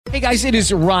Hey guys, it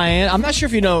is Ryan. I'm not sure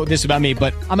if you know this about me,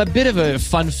 but I'm a bit of a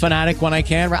fun fanatic when I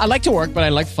can. I like to work, but I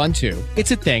like fun too.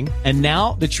 It's a thing. And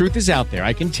now the truth is out there.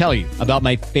 I can tell you about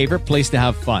my favorite place to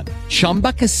have fun.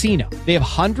 Chumba Casino. They have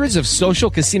hundreds of social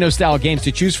casino style games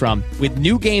to choose from with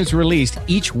new games released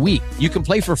each week. You can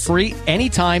play for free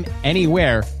anytime,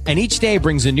 anywhere. And each day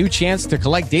brings a new chance to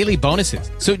collect daily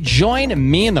bonuses. So join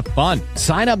me in the fun.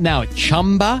 Sign up now at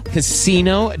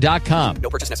ChumbaCasino.com. No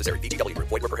purchase necessary. VGW.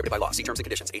 Void where prohibited by law. See terms and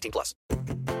conditions. 18 plus.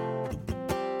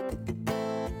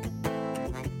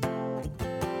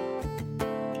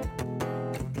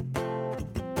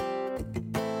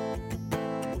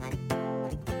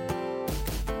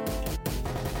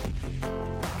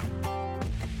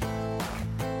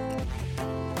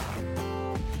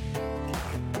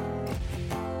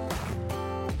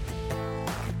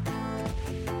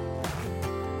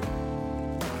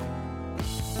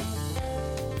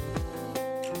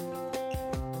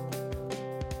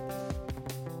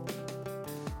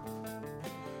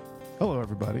 Hello,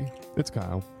 everybody. It's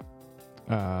Kyle.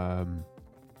 I'm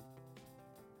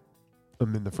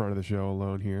in the front of the show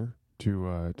alone here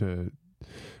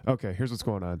Okay, here's what's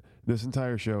going on. This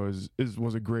entire show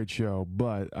was a great show,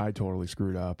 but I totally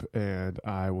screwed up, and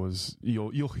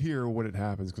you'll hear when it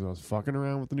happens because I was fucking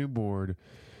around with the new board,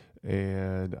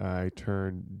 and I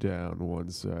turned down one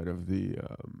side of the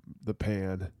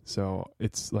pan, so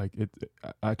it's like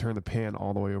I turned the pan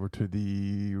all the way over to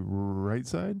the right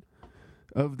side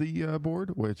of the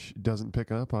board, which doesn't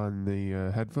pick up on the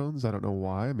headphones. I don't know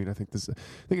why. I mean, I think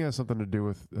it has something to do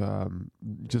with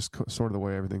just sort of the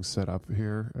way everything's set up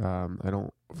here. I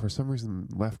don't, for some reason,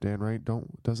 left and right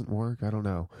doesn't work. I don't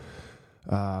know.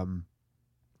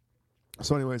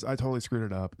 So anyways, I totally screwed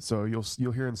it up. So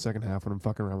you'll hear in the second half when I'm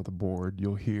fucking around with the board,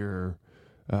 you'll hear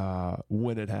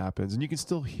when it happens, and you can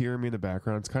still hear me in the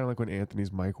background. It's kind of like when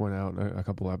Anthony's mic went out a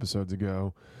couple episodes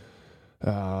ago.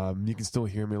 You can still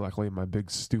hear me. Luckily, my big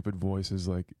stupid voice is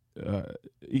like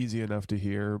easy enough to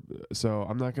hear. So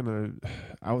I'm not gonna.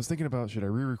 I was thinking about, should I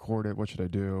re-record it? What should I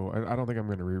do? I don't think I'm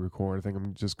gonna re-record. I think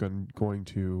I'm just going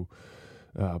to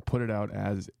put it out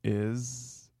as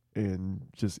is and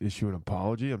just issue an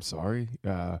apology. I'm sorry.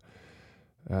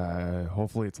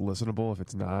 Hopefully it's listenable. If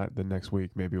it's not, then next week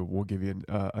maybe we'll give you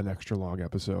an extra long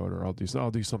episode, or I'll do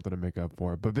something to make up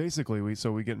for it. But basically, we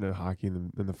get into hockey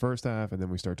in the first half, and then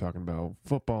we start talking about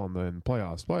football, and then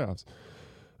playoffs.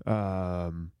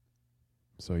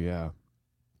 So yeah,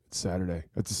 it's Saturday.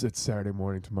 It's Saturday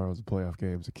morning. Tomorrow's the playoff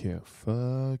games. I can't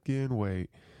fucking wait.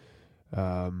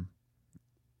 I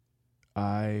don't know.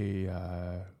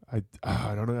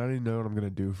 I don't even know what I'm gonna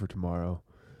do for tomorrow.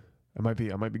 I might be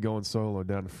going solo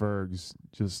down to Ferg's,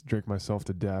 just drink myself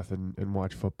to death and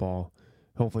watch football.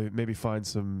 Hopefully, maybe find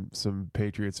some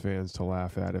Patriots fans to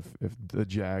laugh at if the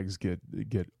Jags get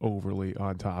overly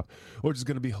on top, which is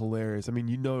going to be hilarious. I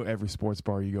mean, every sports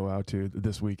bar you go out to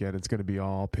this weekend, it's going to be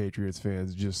all Patriots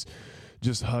fans just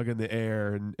hugging the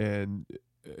air and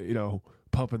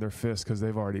pumping their fists because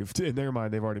they've already, in their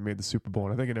mind, they've already made the Super Bowl,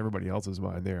 and I think in everybody else's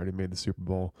mind, they already made the Super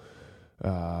Bowl.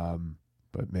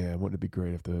 But man, wouldn't it be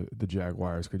great if the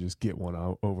Jaguars could just get one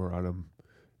over on them?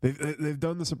 They've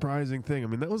done the surprising thing. I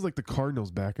mean, that was like the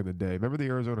Cardinals back in the day. Remember the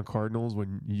Arizona Cardinals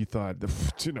when you thought they're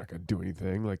not going to do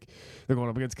anything? Like, they're going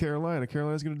up against Carolina.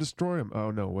 Carolina's going to destroy them.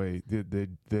 Oh no, wait, they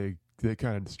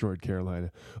kind of destroyed Carolina.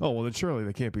 Oh well, then surely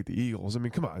they can't beat the Eagles. I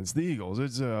mean, come on, it's the Eagles.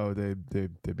 It's they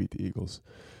beat the Eagles.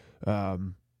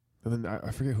 And then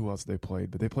I forget who else they played,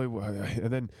 but they played,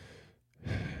 and then.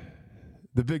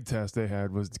 The big test they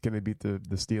had was, can they beat the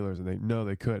Steelers, and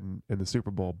they couldn't in the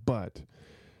Super Bowl. But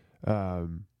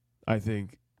I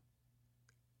think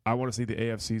I want to see the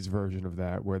AFC's version of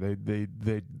that, where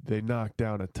they knock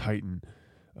down a titan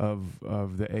of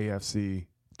the AFC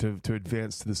to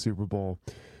advance to the Super Bowl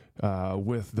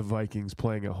with the Vikings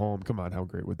playing at home. Come on, how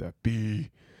great would that be?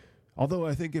 Although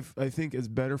I think it's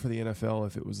better for the NFL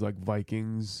if it was like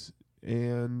Vikings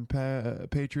and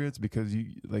Patriots, because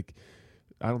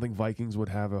I don't think Vikings would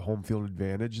have a home field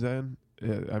advantage then.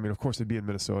 I mean, of course, it'd be in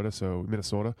Minnesota. So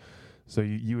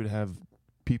you would have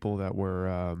people that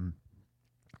were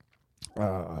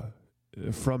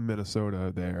from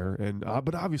Minnesota there, and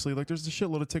but obviously, like, there's a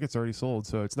shitload of tickets already sold,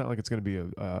 so it's not like it's going to be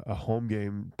a home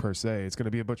game per se. It's going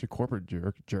to be a bunch of corporate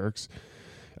jerks,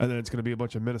 and then it's going to be a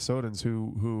bunch of Minnesotans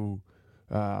who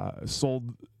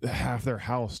sold half their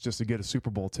house just to get a Super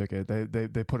Bowl ticket.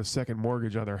 They put a second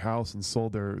mortgage on their house and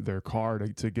sold their car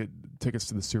to get tickets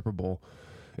to the Super Bowl.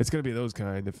 It's going to be those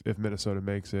kind if Minnesota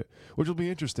makes it, which will be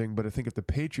interesting. But I think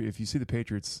if you see the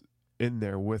Patriots in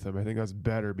there with them. I think that's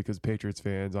better because Patriots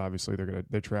fans, obviously,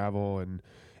 they travel, and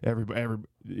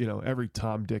every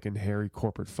Tom, Dick, and Harry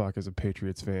corporate fuck is a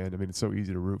Patriots fan. I mean, it's so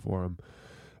easy to root for them.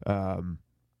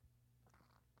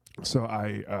 So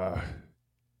I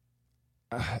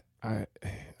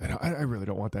really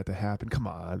don't want that to happen. Come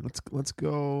on, let's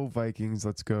go Vikings.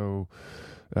 Let's go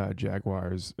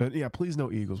Jaguars. Yeah, please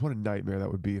no Eagles. What a nightmare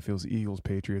that would be if it was Eagles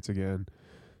Patriots again,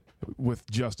 with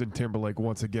Justin Timberlake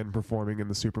once again performing in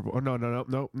the Super Bowl. Oh, no.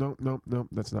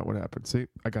 That's not what happened. See,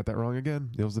 I got that wrong again.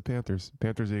 It was the Panthers.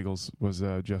 Panthers Eagles was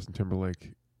Justin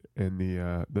Timberlake in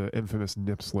the infamous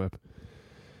nip slip.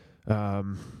 5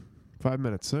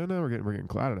 minutes. So now we're getting.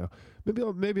 I don't know.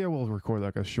 Maybe I will record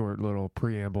like a short little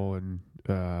preamble and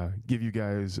give you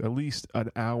guys at least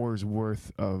an hour's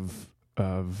worth of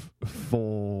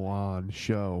full on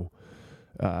show.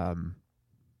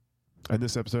 And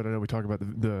this episode, I know we talk about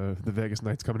the Vegas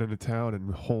Knights coming into town,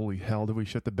 and holy hell, did we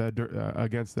shit the bed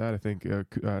against that? I think it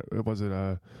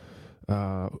wasn't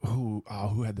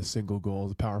who had the single goal,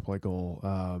 the power play goal.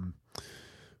 It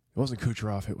wasn't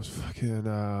Kucherov. It was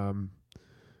fucking.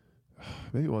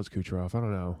 Maybe it was Kucherov. I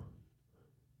don't know.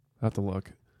 I have to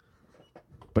look.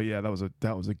 But yeah, that was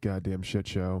a goddamn shit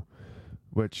show.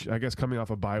 Which I guess coming off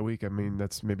a bye week, I mean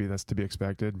that's to be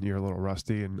expected. You're a little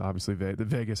rusty, and obviously the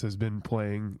Vegas has been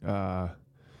playing that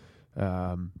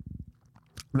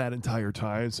entire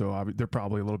time, so they're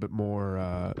probably a little bit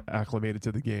more acclimated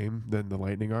to the game than the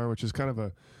Lightning are, which is kind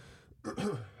of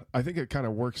I think it kind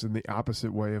of works in the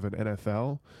opposite way of an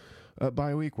NFL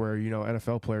bye week, where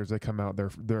NFL players, they come out,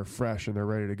 they're fresh and they're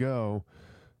ready to go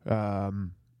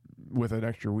with an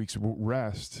extra week's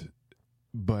rest.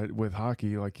 But with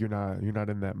hockey, like you're not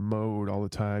in that mode all the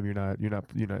time. You're not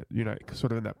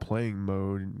sort of in that playing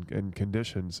mode and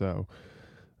condition. So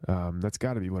that's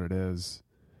got to be what it is.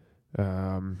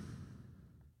 Fuck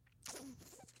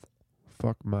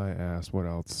my ass. What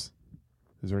else?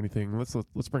 Is there anything?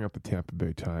 Let's bring up the Tampa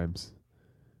Bay Times.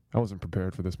 I wasn't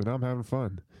prepared for this, but now I'm having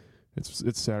fun.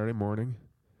 It's Saturday morning.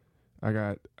 I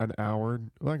got an hour.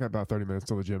 Well, I got about 30 minutes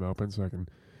till the gym opens, so I can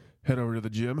head over to the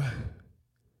gym.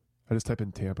 I just type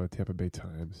in Tampa Bay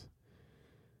Times.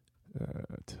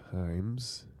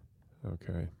 Times.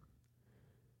 Okay.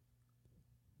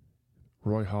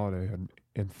 Roy Halladay had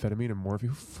amphetamine and morphine.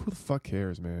 Who the fuck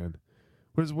cares, man?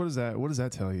 What is that? What does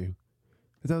that tell you?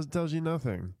 It tells you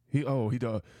nothing.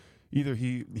 Either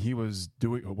he was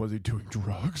doing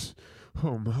drugs?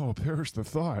 Oh no, perish the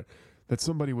thought that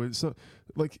somebody would. So,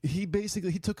 like he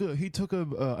took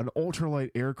an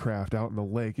ultralight aircraft out in the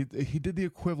lake. He did the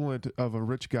equivalent of a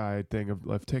rich guy thing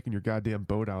of taking your goddamn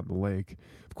boat out in the lake.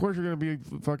 Of course, you're gonna be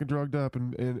fucking drugged up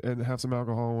and have some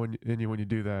alcohol in you when you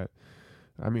do that.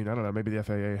 I mean, I don't know. Maybe the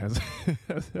FAA has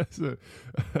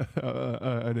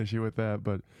an issue with that,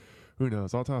 but who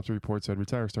knows? Autopsy report said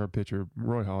retired star pitcher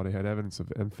Roy Halladay had evidence of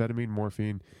amphetamine,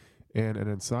 morphine, and an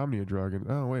insomnia drug. And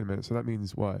oh, wait a minute. So that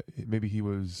means what? Maybe he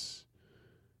was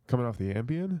coming off the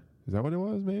Ambien? Is that what it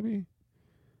was? Maybe.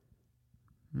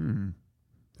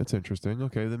 That's interesting.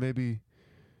 Okay, then maybe.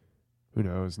 Who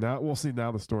knows? Now we'll see.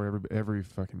 Now the story. Every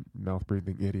fucking mouth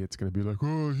breathing idiot's gonna be like,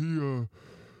 oh,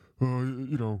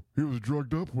 he was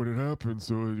drugged up when it happened,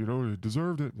 so he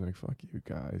deserved it. Like, fuck you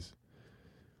guys.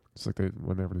 It's like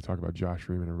whenever they talk about Josh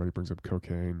Freeman, everybody brings up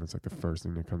cocaine. That's like the first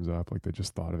thing that comes up. Like they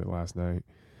just thought of it last night.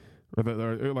 Or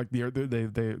they're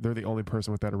the only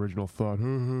person with that original thought.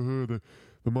 The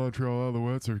Montreal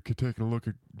Alouettes are taking a look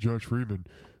at Josh Freeman.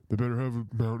 They better have a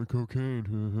mountain of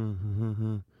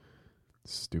cocaine.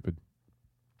 Stupid.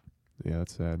 Yeah,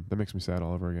 that's sad. That makes me sad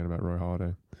all over again about Roy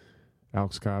Halladay.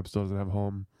 Alex Cobb still doesn't have a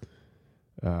home.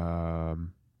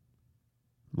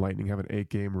 Lightning have an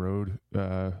 8-game road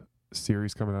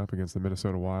series coming up against the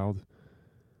Minnesota Wild.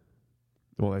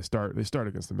 Well, they start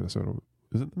against the Minnesota.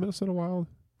 Is it the Minnesota Wild?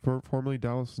 Formerly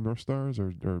Dallas North Stars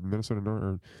or Minnesota North?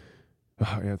 Or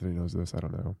Anthony knows this. I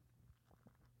don't know.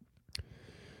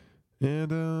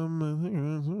 And I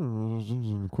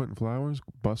think Quentin Flowers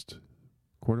bust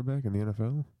quarterback in the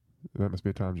NFL. That must be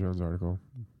a Tom Jones article.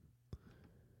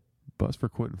 Bust for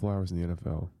Quentin Flowers in the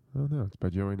NFL. Oh no, it's by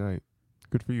Joey Knight.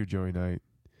 Good for you, Joey Knight.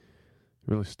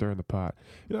 Really stirring the pot.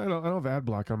 I don't have ad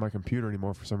block on my computer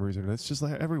anymore for some reason. It's just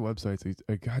like every website's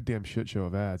a goddamn shit show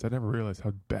of ads. I never realized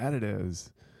how bad it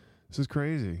is. This is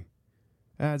crazy.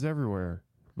 Ads everywhere.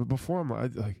 But before I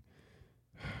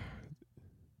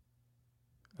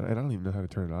don't even know how to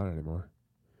turn it on anymore.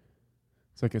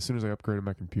 It's like as soon as I upgraded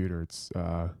my computer, it's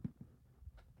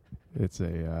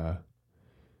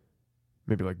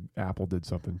maybe like Apple did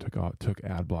something, took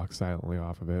ad block silently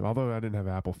off of it. Although I didn't have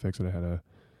Apple fix it, I had a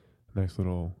nice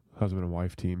little husband and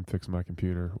wife team fix my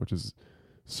computer, which is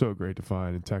so great to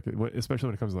find in tech, especially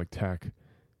when it comes to like tech.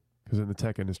 Because in the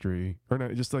tech industry, or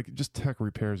not, just tech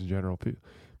repairs in general,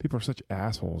 people are such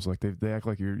assholes. Like they act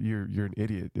like you're an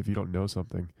idiot if you don't know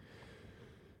something.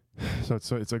 So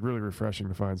it's like really refreshing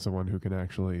to find someone who can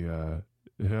actually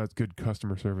has good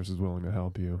customer service, is willing to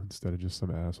help you instead of just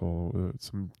some asshole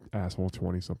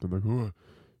 20-something like, oh,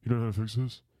 you don't know how to fix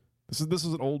this. This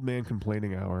is an old man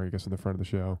complaining hour, I guess, in the front of the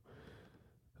show.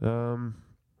 John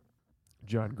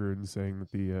Gruden saying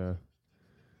that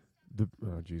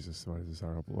oh Jesus,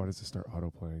 why does this start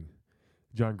auto playing?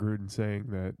 John Gruden saying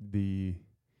that the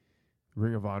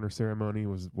Ring of Honor ceremony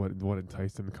was what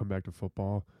enticed him to come back to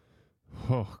football.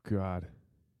 Oh God!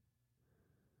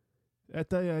 I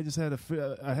tell you,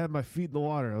 I had my feet in the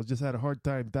water. I just had a hard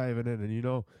time diving in,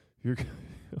 and you're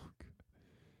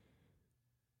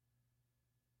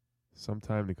some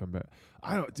time to come back.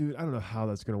 I don't know how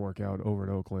that's going to work out over in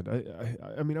Oakland.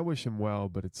 I mean, I wish him well,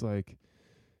 but it's like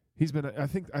he's been.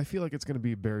 I feel like it's going to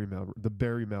be the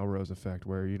Barry Melrose effect,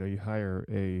 where you hire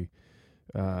a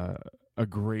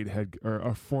great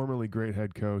a formerly great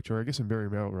head coach, or I guess in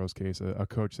Barry Melrose's case, a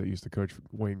coach that used to coach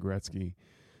Wayne Gretzky.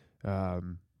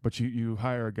 But you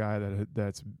hire a guy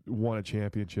that's won a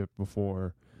championship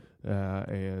before,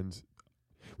 and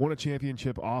won a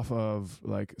championship off of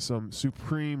like some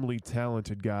supremely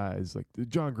talented guys. Like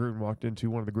John Gruden walked into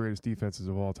one of the greatest defenses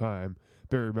of all time.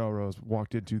 Barry Melrose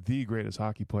walked into the greatest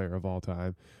hockey player of all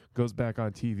time. Goes back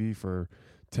on TV for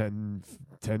 10,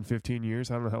 15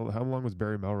 years. I don't know how long was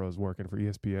Barry Melrose working for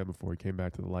ESPN before he came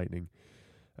back to the Lightning.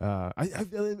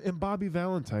 And Bobby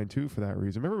Valentine too, for that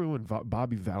reason. Remember when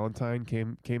Bobby Valentine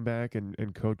came back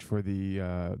and coached for the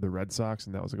Red Sox,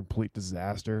 and that was a complete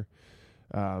disaster.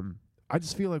 I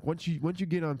just feel like once you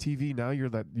get on TV, now you're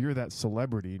that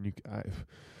celebrity, and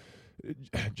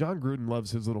John Gruden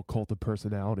loves his little cult of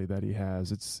personality that he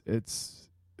has. It's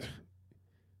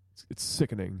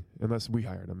sickening unless we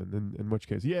hired him, and in which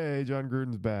case, yay, John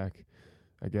Gruden's back,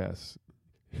 I guess.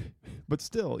 But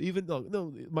still, even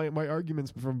though my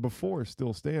arguments from before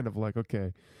still stand of like,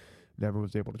 okay, never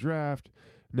was able to draft,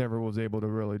 never was able to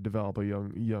really develop a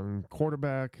young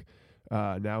quarterback.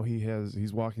 Now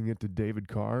he's walking into David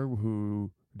Carr,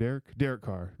 Derek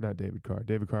Carr, not David Carr.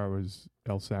 David Carr was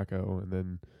El Sacco, and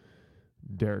then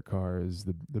Derek Carr is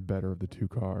the better of the two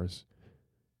cars.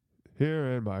 Here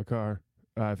in my car,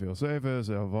 I feel safe as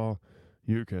of all.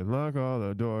 You can lock all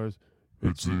the doors.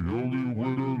 It's the only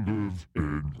way to live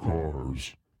in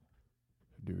cars.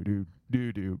 Do.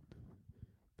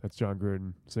 That's John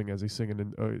Gruden as he's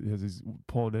singing as he's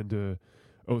pulling into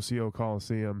OCO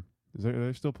Coliseum. Are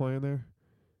they still playing there?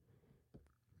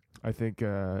 I think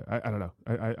I don't know.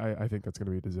 I think that's going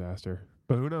to be a disaster.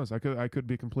 But who knows? I could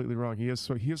be completely wrong. He is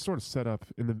sort of set up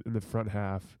in the front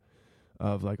half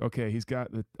of like, okay, he's got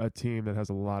a team that has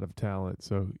a lot of talent,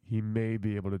 so he may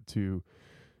be able to.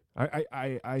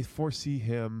 I foresee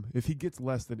him, if he gets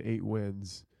less than 8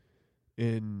 wins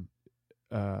in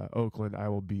Oakland, I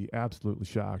will be absolutely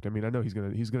shocked. I mean, I know he's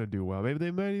gonna do well. Maybe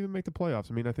they might even make the playoffs.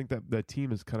 I mean, I think that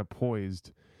team is kind of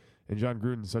poised, and John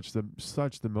Gruden's such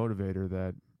the motivator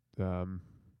that I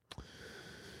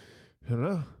don't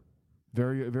know.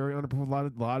 Very very a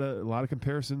lot of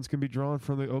comparisons can be drawn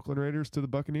from the Oakland Raiders to the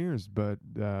Buccaneers, but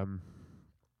I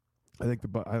think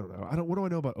I don't know. What do I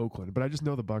know about Oakland? But I just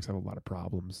know the Bucs have a lot of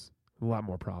problems, a lot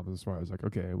more problems as far as like,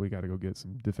 okay, we got to go get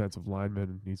some defensive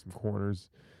linemen, need some corners,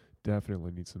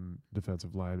 definitely need some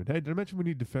defensive linemen. Hey, did I mention we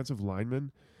need defensive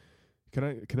linemen?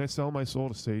 Can I sell my soul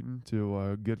to Satan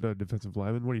to get a defensive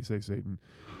lineman? What do you say, Satan?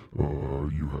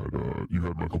 You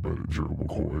had Michael Bennett, Gerald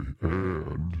McCoy,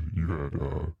 and you had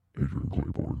Adrian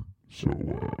Claiborne. So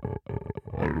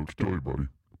I don't know what to tell you, buddy.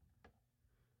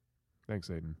 Thanks,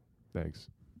 Satan. Thanks.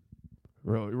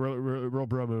 Real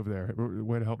bro move there.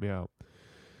 Way to help me out.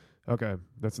 Okay,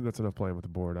 that's enough playing with the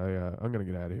board. I'm gonna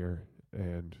get out of here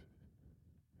and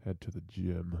head to the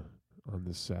gym on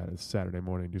this Saturday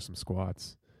morning and do some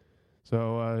squats.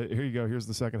 So here you go. Here's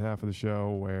the second half of the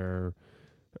show where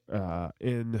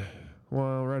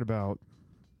right about,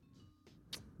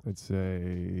 let's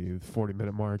say,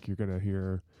 40-minute mark, you're gonna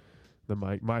hear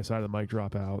my side of the mic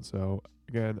drop out. So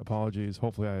again, apologies.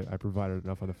 Hopefully I provided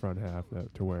enough on the front half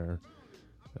to where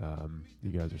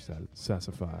you guys are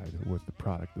satisfied with the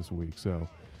product this week. So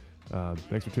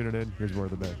thanks for tuning in. Here's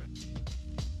Word of the Day.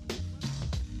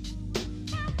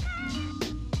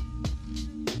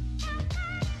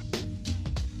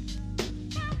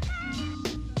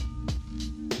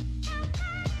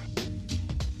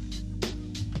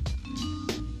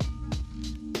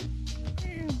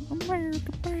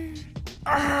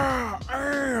 I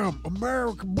am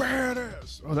American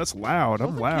badass. Oh, that's loud.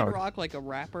 I'm loud. Kid Rock like a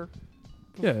rapper?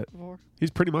 Yeah. before?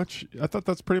 He's pretty much. I thought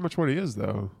that's pretty much what he is,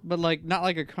 though. But like not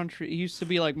like a country. He used to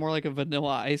be like more like a Vanilla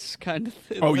Ice kind of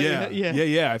thing. Oh Like, yeah,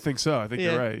 yeah. I think so. I think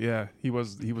Yeah. you're right. Yeah, he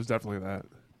was definitely that.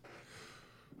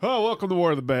 Oh, welcome to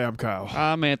War of the Bay. I'm Kyle.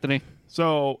 I'm Anthony.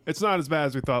 So it's not as bad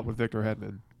as we thought with Victor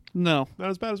Hedman. No. Not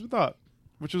as bad as we thought,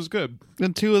 which was good.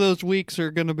 And 2 of those weeks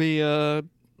are going to be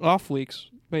off weeks.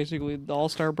 Basically, the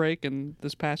All-Star break and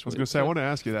this past I was week. going to say, I want to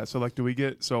ask you that. So, like, do we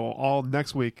get all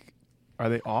next week? Are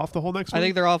they off the whole next week? I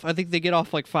think they're off. I think they get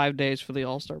off like 5 days for the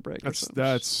All-Star break.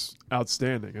 That's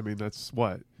outstanding. I mean, that's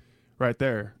what right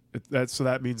there. So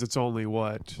that means it's only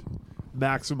what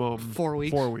maximum 4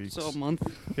 weeks. 4 weeks. So a month.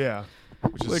 Yeah.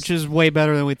 Which is way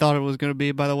better than we thought it was going to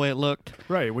be by the way it looked.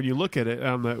 Right. When you look at it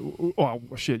on the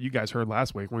shit, you guys heard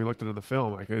last week when we looked at it in the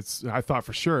film, like I thought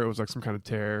for sure it was like some kind of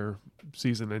tear,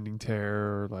 season-ending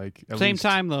tear, like at Same least.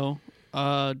 time though,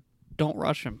 don't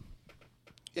rush him.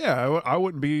 Yeah, I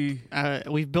wouldn't be.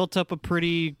 We've built up a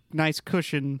pretty nice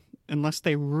cushion. Unless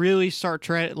they really start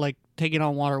taking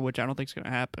on water, which I don't think is going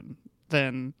to happen.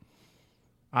 Then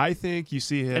I think you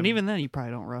see him, and even then, you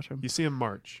probably don't rush him. You see him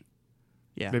March,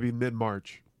 Yeah, maybe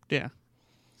mid-March. yeah.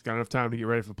 He's got enough time to get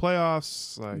ready for the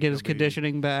playoffs. Like, Get his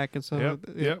conditioning back and stuff.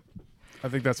 Yep. I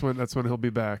think that's when he'll be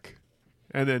back.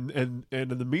 And then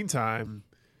and in the meantime,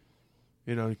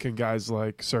 can guys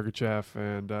like Sergachev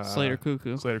and Slater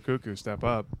Cuckoo step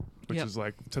up, which Yep. is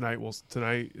like tonight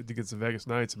against the Vegas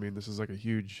Knights. I mean, this is like a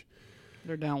huge.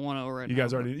 They're down 1-0 right You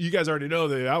now. guys already know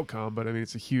the outcome, but I mean,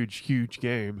 it's a huge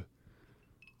game.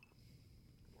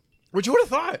 What you would have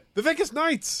thought? The Vegas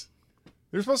Knights.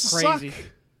 They're supposed to suck.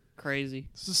 Crazy.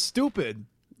 This is stupid.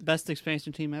 Best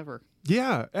expansion team ever.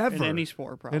 Yeah, ever. In any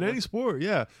sport, probably. In any sport,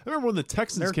 yeah. I remember when the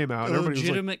Texans They're came out. a And everybody was like,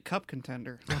 legitimate cup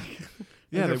contender.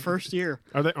 Yeah, their they- first year.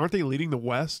 aren't they leading the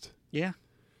West? Yeah,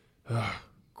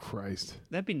 Christ,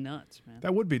 that'd be nuts, man.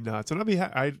 that would be nuts. And I'd be,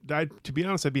 to be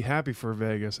honest, I'd be happy for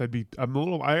Vegas. I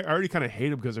already kind of hate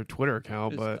them because their Twitter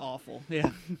account, It's but awful.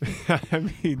 Yeah, I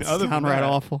mean, other than downright that,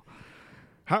 awful.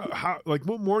 how like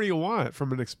what more do you want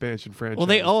from an expansion franchise? Well,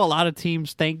 they owe a lot of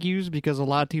teams thank yous because a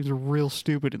lot of teams are real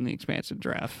stupid in the expansion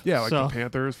draft. yeah, like so, the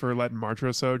Panthers for letting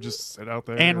Marchessault just sit out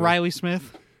there, and Riley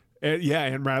Smith.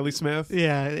 and Riley Smith.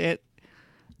 Yeah,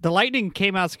 the Lightning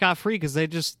came out scot-free because they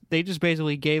just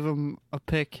basically gave him a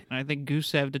pick, and I think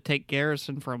Gusev to take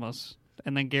Garrison from us,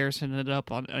 and then Garrison ended up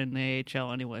in the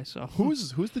AHL anyway. So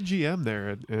Who's the GM there?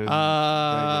 In Vegas?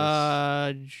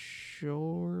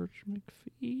 George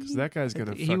McPhee. 'Cause that guy's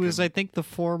gonna. He was, I think, the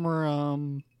former.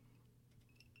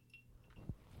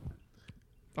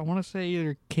 I want to say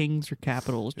either Kings or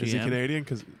Capitals GM. Is he Canadian?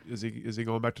 Because is he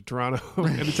going back to Toronto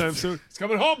anytime soon? He's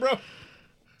coming home, bro.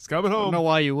 He's coming I don't home. know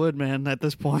why you would, man. At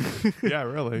this point, Yeah,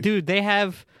 really. dude, they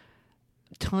have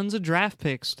tons of draft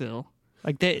picks still.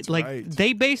 Like right.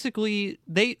 they basically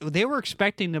they were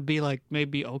expecting to be like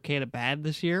maybe okay to bad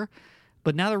this year,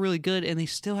 but now they're really good and they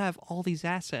still have all these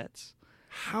assets.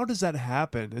 How does that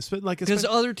happen? Because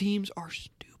other teams are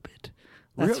stupid.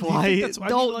 That's Really? why. You think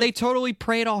that's- I mean, like- they totally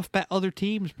preyed off other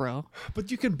teams, bro.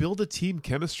 But you can build a team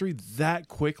chemistry that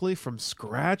quickly from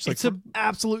scratch, like It's from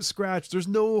absolute scratch. There's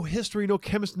no history, no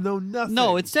chemistry, no nothing.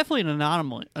 No, it's definitely an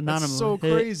anomaly. That's so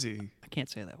crazy. I can't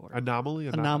say that word. Anomaly.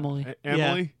 Anomaly. Emily.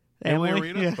 Yeah. Emily Emily,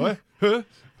 Arena. yeah. What? Huh?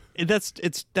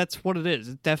 That's what it is.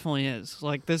 It definitely is.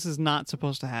 Like this is not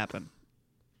supposed to happen,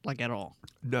 like at all.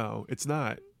 No, it's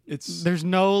not. It's There's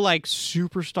no like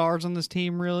superstars on this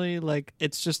team really. Like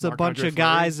it's just a bunch Marc-Andre of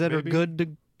guys Fleury, that maybe? are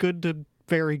good to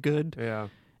very good, yeah.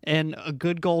 and a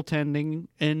good goaltending,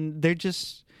 and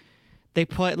they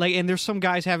play like, and there's some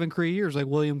guys having career years like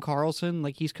William Karlsson.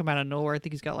 Like he's come out of nowhere. I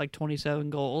think he's got like 27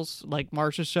 goals. Like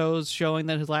Marcia shows showing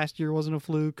that his last year wasn't a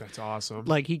fluke. That's awesome.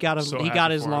 Like he got So he happy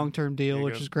got his for him. long term deal, There you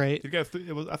which go. is great. Did you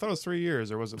get I thought it was 3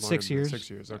 years, or was it longer 6 than years. 6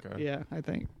 years. Okay. Yeah, I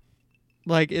think.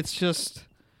 Like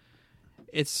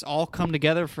it's all come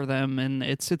together for them, and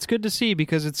it's good to see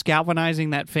because it's galvanizing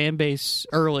that fan base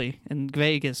early in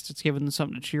Vegas. It's giving them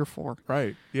something to cheer for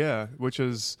Right. Yeah. Which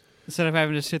is. instead of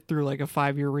having to sit through like a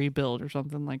 5-year rebuild or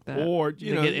something like that. Or, they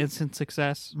you know, get instant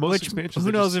success. most Which expansions,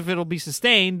 who they knows just- if it'll be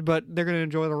sustained, but they're going to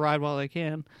enjoy the ride while they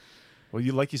can. Well,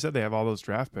 like you said, they have all those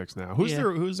draft picks now. Who's Yeah.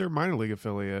 their minor league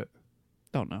affiliate?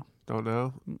 Don't know. Don't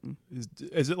know.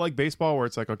 Is it like baseball where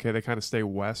it's like, okay, they kind of stay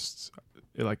west?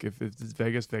 Like if it's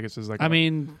Vegas is like. I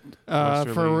mean,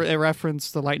 Western for League. a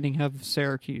reference, the Lightning have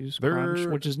Syracuse, Crunch,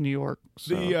 They're- which is New York.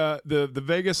 So. the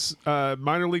Vegas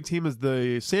minor league team is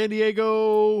the San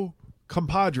Diego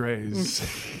Compadres.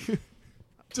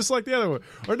 Just like the other one.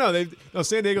 Or no,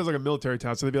 San Diego's like a military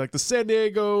town, so they'd be like the San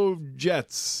Diego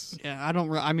Jets. Yeah, I don't.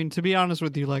 I mean, to be honest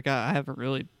with you, like I haven't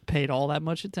really paid all that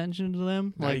much attention to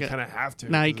them. Now you kind of have to.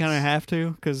 Now you 'cause kind of it's- have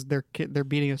to because they're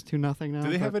beating us 2-0 now. Do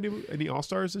they have but- any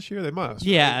All-Stars this year? They must.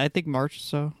 Yeah, right? I think March.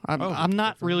 So I'm Oh,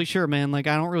 not good for really sure, man. Like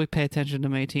I don't really pay attention to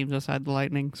many teams outside the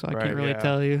Lightning, so I Right, can't really yeah.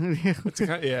 tell you. It's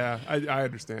kind I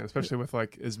understand, especially with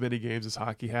like as many games as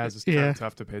hockey has. It's kind Yeah. of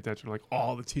tough to pay attention to like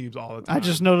all the teams all the time. I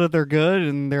just know that they're good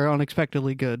and they're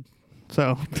unexpectedly good.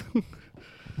 So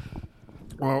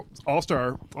well,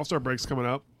 All-Star break's coming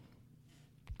up.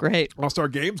 great. All-Star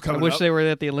games I coming wish up. they were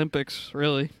at the Olympics,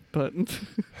 really. But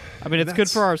I mean, it's good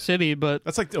That's- for our city. But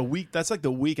That's like a week. That's like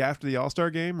the week after the All-Star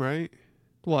game, right?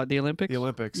 what, the Olympics? The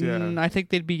Olympics, yeah. I think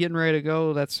they'd be getting ready to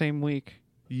go that same week.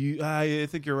 I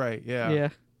think you're right. Yeah. Yeah.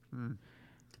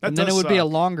 That And then it does would be a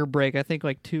suck. longer break. I think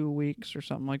like 2 weeks or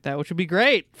something like that, which would be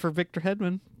great for Victor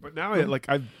Hedman. But now,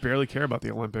 I barely care about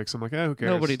the Olympics. I'm like, who cares?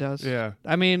 Nobody does. Yeah.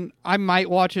 I mean, I might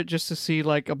watch it just to see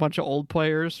like a bunch of old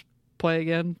players play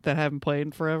again that haven't played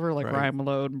in forever, like Right. Ryan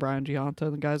Malone and Brian Giunta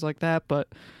and guys like that. But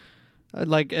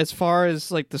like as far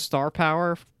as like the star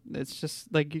power, it's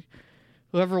just like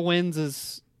whoever wins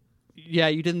is. Yeah,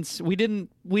 we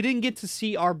didn't get to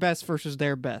see our best versus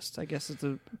their best. I guess it's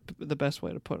the best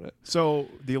way to put it. So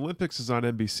the Olympics is on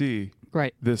NBC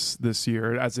Right. this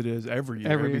year, as it is every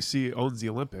year. Every year. NBC owns the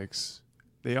Olympics.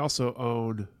 They also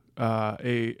own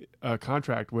a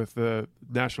contract with the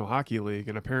National Hockey League,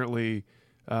 and apparently,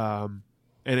 the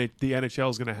NHL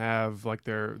is going to have like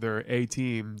their A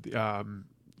team.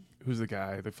 Who's the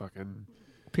guy? The fucking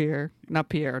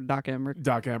Doc Emmerich.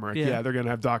 Doc Emmerich. Yeah. Yeah, they're going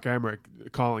to have Doc Emmerich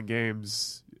calling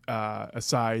games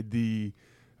aside the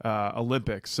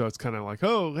Olympics. So it's kind of like,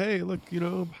 oh, hey, look,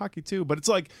 hockey too. But it's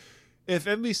like, if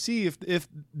NBC, if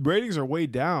ratings are way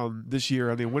down this year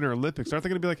on the Winter Olympics, aren't they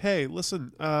going to be like, hey,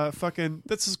 listen, fucking,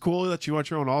 this is cool that you want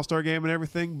your own All-Star game and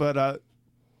everything, but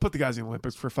put the guys in the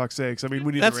Olympics for fuck's sakes. I mean,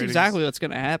 we need That's the ratings. exactly what's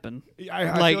going to happen.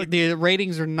 I feel like the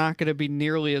ratings are not going to be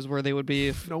nearly as where they would be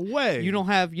if no way. you don't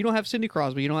have Sidney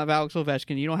Crosby, you don't have Alex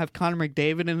Ovechkin, you don't have Connor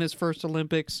McDavid in his first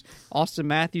Olympics, Austin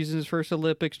Matthews in his first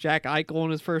Olympics, Jack Eichel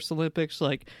in his first Olympics,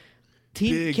 like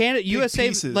Team Big- Canada, big USA,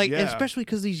 pieces, like yeah. especially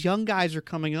because these young guys are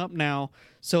coming up now,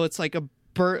 so it's like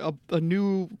a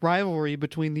new rivalry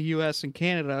between the U.S. and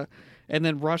Canada, and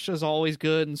then Russia's always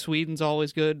good, and Sweden's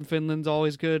always good, and Finland's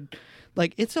always good.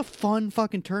 Like, it's a fun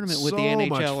fucking tournament with the So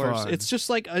much NHLers. fun. It's just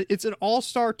like it's an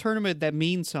all-star tournament that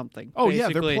means something. Oh, yeah,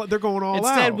 basically. they're going all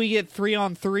Instead, out. we get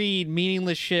 3-on-3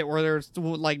 meaningless shit where there's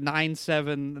like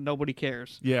 9-7, nobody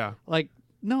cares. Yeah. Like,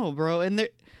 no, bro. And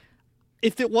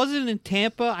if it wasn't in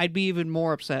Tampa, I'd be even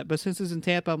more upset. But since it's in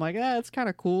Tampa, I'm like, it's kind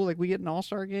of cool. Like, we get an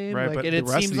all-star game. Right, like, but and the it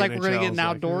rest of seems the like we're going to NHL get an is like,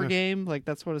 outdoor eh. game. Like,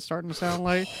 that's what it's starting to sound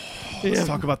like. Let's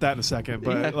talk about that in a second.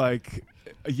 But Yeah. like,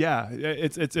 yeah,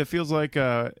 it feels like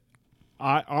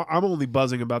I'm only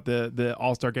buzzing about the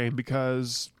All-Star game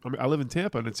because I live in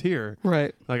Tampa and it's here.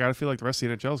 Right. Like, I feel like the rest of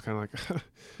the NHL is kind of like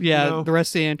Yeah, know? the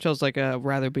rest of the NHL's like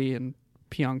rather be in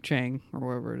Pyeongchang or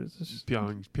wherever it is. It's just-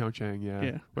 Pyeongchang, yeah.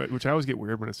 Yeah. But, which I always get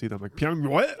weird when I see them. Like, Pyong,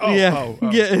 what? Oh, yeah. oh.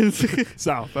 Yeah. it's-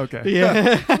 South, okay.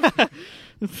 yeah.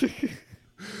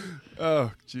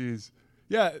 Oh, jeez.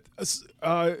 Yeah,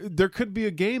 there could be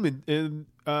a game in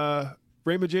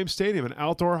Raymond James Stadium, an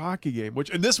outdoor hockey game, which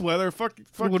in this weather, fuck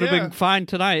would have been fine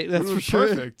tonight. That's Would've for been sure.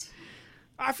 perfect.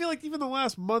 I feel like even the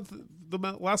last month,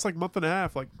 like month and a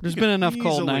half, like There's you been could enough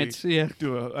cold easily nights. Yeah.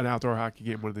 do an outdoor hockey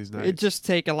game one of these nights. It just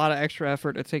take a lot of extra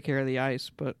effort to take care of the ice,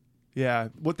 but yeah.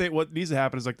 What needs to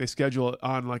happen is like they schedule it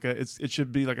on like it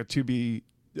should be like a to be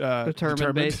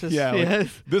determined basis. Yeah, like, Yeah.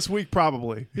 this week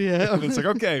probably. Yeah. And it's like,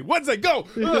 okay, Wednesday, go.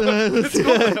 It's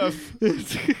cold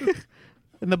enough.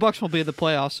 And the Bucks won't be in the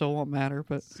playoffs, so it won't matter.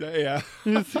 But Yeah.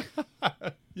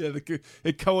 Yeah,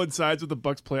 it coincides with the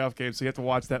Bucks playoff game, so you have to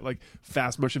watch that like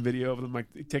fast motion video of them like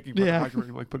taking part in the Yeah. hockey rink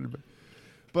and like putting it back.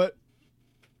 But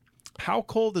how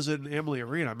cold is it in Amalie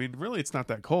Arena? I mean, really, it's not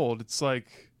that cold. It's like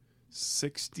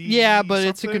 60. yeah,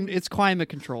 but something? it's climate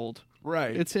controlled.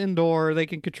 right. It's indoor. They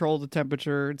can control the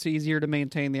temperature. It's easier to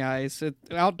maintain the ice.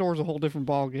 Outdoors a whole different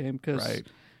ball game because right.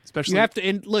 Especially you have to.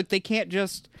 And look, they can't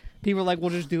just. People are like, well,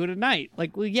 just do it at night.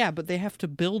 Like, well, yeah, but they have to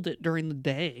build it during the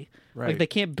day. Right. Like, they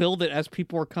can't build it as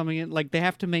people are coming in. Like, they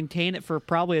have to maintain it for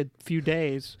probably a few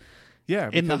days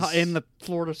yeah in because- the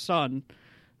Florida sun.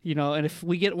 You know, and if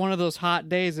we get one of those hot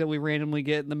days that we randomly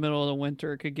get in the middle of the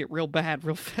winter, it could get real bad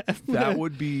real fast. that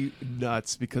would be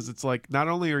nuts because it's like not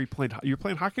only are you playing, you're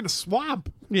playing hockey in a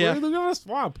swamp. Yeah. We're in a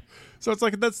swamp. So it's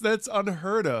like that's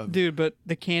unheard of. Dude, but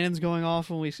the cannon's going off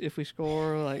when if we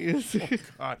score, like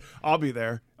God, I'll be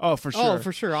there. Oh, for sure. Oh,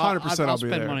 for sure. I'll 100% I'll be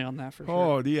spend there. money on that for sure.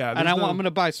 Oh, yeah. And I'm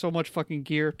gonna buy so much fucking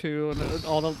gear too, and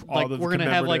all the we're gonna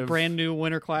have like brand new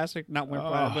Winter Classic, not Winter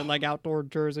Classic, but like outdoor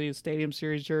jerseys, Stadium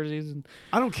Series jerseys, and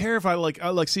I don't care if I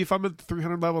see if I'm at the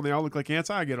 300 level and they all look like ants.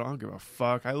 I don't give a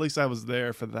fuck. At least I was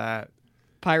there for that.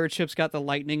 pirate ship's got the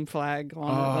lightning flag on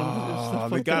it. Oh,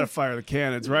 they gotta fire the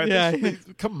cannons, right? Yeah.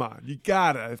 Come on, you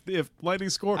gotta. If lightning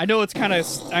score, I know it's kind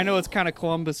of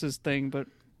Columbus's thing, but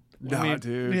nah,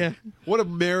 dude. Yeah. What a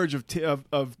marriage of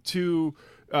two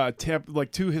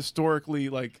two historically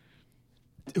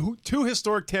two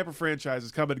historic Tampa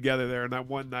franchises coming together there in that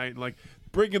one night, and like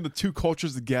bringing the two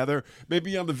cultures together.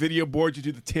 Maybe on the video board you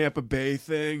do the Tampa Bay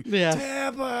thing. Yeah.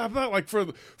 Tampa, like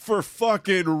for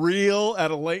fucking real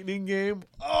at a Lightning game.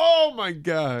 Oh my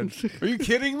God. Are you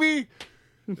kidding me?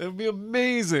 That would be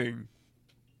amazing.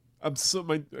 Can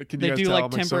you They guys do tell? like I'm,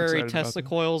 temporary so excited about Tesla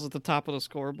coils at the top of the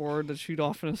scoreboard that shoot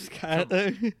off in the sky.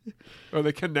 that. Or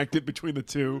they connect it between the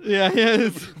two. yeah.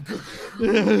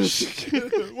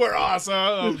 We're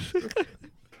awesome.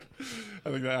 I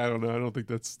don't know. I don't think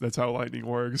that's how lightning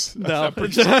works. No. I'm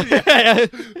pretty sure, yeah.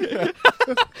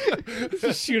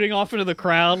 Just shooting off into the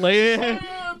crowd. Like,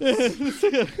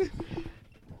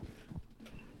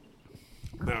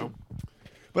 No,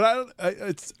 but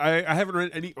I haven't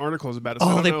read any articles about it. So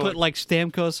I oh, don't they know, put like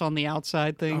Stamkos on the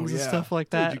outside things and stuff like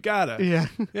that. Dude, you gotta. Yeah.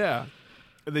 Yeah.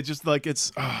 And they just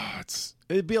it's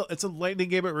a lightning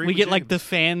game at Raymond We get like the James.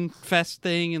 fan fest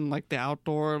thing and like the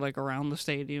outdoor, like around the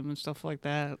stadium and stuff like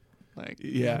that. Like,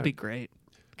 Yeah. it'd be great.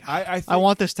 I think, I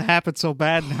want this to happen so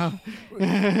bad now.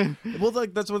 well,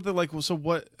 like that's what they're like. Well, so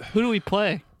what? Who do we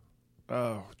play?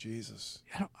 Oh, Jesus!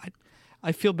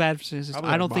 I feel bad for Citizens.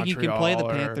 Probably I don't like think you can play the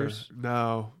Montreal Panthers.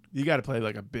 No, you got to play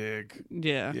like a big.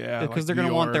 Yeah, Yeah, because like they're going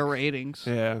to New want their York. ratings.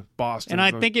 Yeah, Boston. And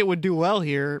I think it would do well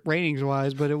here, ratings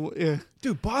wise. But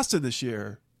dude, Boston this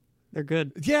year. they're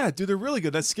good. Yeah, dude, they're really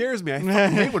good. That scares me. I fucking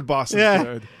hate when Boston's Yeah.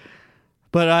 good.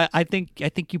 But I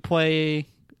think you play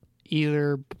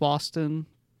either Boston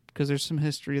because there's some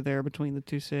history there between the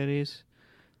two cities.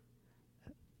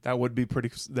 That would be pretty.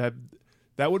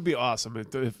 That would be awesome.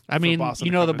 If I mean, Boston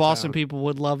you to know, come the to Boston town. people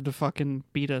would love to fucking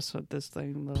beat us at this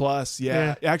thing. though. Plus,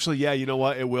 actually, you know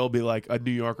what? It will be like a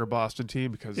New York or Boston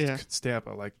team because it's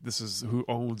Tampa. Like this is who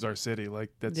owns our city. Like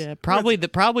that's probably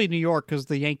New York because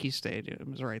the Yankee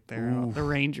Stadium is right there. Ooh. The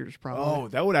Rangers probably. Oh,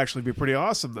 that would actually be pretty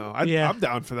awesome, though. I'm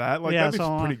down for that. Like Yeah, that'd be so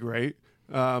am I. pretty great.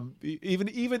 Even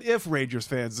if Rangers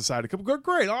fans decide to come,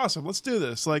 great, awesome. Let's do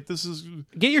this. Like this is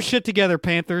Get your shit together,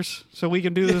 Panthers, so we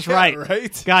can do this Yeah, right.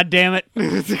 right? God damn it.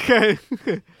 Okay.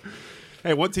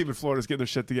 Hey, one team in Florida's getting their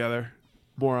shit together.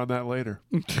 More on that later.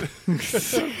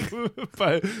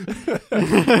 But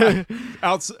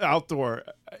outdoor,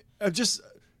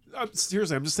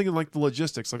 seriously, I'm just thinking like the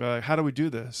logistics. Like, how do we do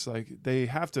this? Like, they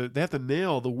have to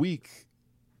nail the week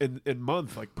and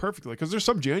month like perfectly because there's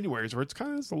some Januaries where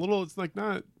it's like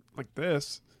not like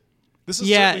this. This is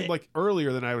certainly like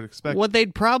earlier than I would expect. What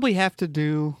they'd probably have to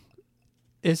do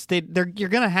is you're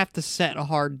gonna have to set a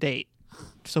hard date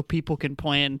so people can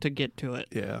plan to get to it.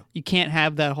 Yeah. You can't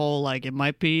have that whole like it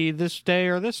might be this day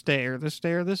or this day or this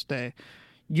day or this day.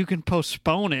 You can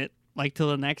postpone it like till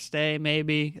the next day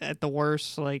maybe at the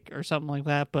worst, like or something like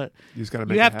that. But You just gotta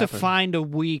make you it have to happen. find a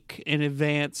week in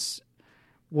advance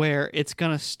where it's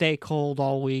gonna stay cold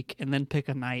all week and then pick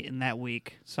a night in that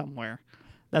week somewhere.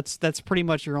 That's pretty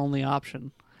much your only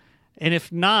option. And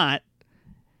if not,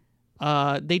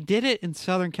 they did it in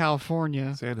Southern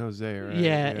California. San Jose, right?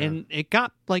 Yeah, and it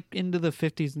got like into the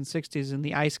 50s and 60s, and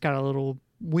the ice got a little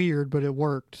weird, but it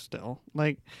worked still.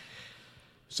 Like,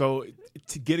 so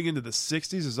getting into the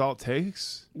 60s is all it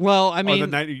takes. well, I Or mean, the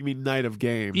night you mean night of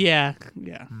game? yeah.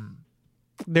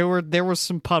 There were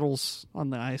some puddles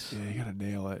on the ice. Yeah, you gotta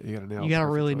nail it. You gotta nail. You it got to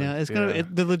really perfectly. know. It's Yeah.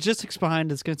 the logistics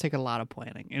behind it's going to take a lot of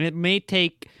planning, and it may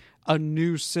take a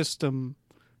new system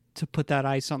to put that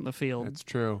ice on the field. That's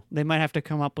true. They might have to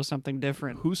come up with something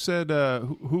different. Who said?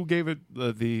 Who gave it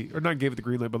or not gave it the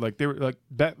green light? But like they were like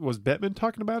was Bettman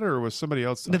talking about it, or was somebody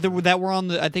else? That we're on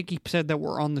the. I think he said that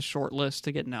we're on the short list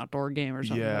to get an outdoor game or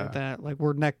something Yeah. like that. Like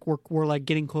we're like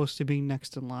getting close to being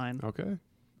next in line. Okay.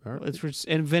 All right. It's just,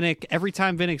 and Vinnick, every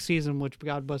time Vinnick sees him, which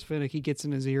God bless Vinnick, he gets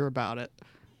in his ear about it.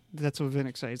 That's what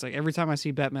Vinnick says. He's like, every time I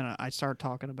see Bettman, I start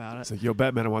talking about it. It's like, yo,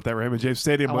 Batman, I want that Raymond James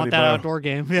Stadium I money, want that bro. outdoor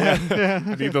game. Yeah.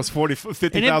 I need those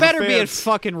 50,000 And it better fans. be at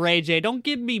fucking Ray J. Don't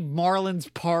give me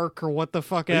Marlins Park or what the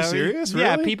fuck. Are you serious?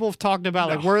 Yeah, Really? people have talked about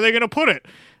like, where are they going to put it?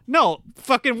 No,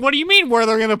 fucking. What do you mean? Where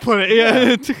they're gonna put it?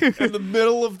 Yeah, In the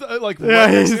middle of the, right Yeah,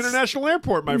 next to the it's- international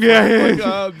airport, my friend.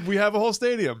 Yeah. Like, we have a whole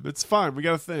stadium. It's fine. We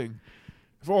got a thing.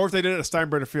 Or if they did it at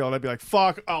Steinbrenner Field, I'd be like,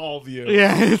 fuck all of you.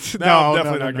 yeah. It's, No, no, I'm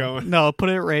definitely no, not no. going. No, put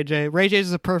it at Ray J. Ray J's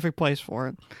is a perfect place for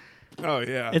it. Oh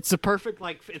yeah. It's the perfect,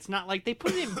 like, it's not like they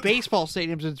put it in baseball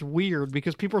stadiums. It's weird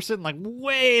because people are sitting like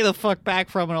way the fuck back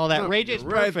from it and all that. No, Ray J's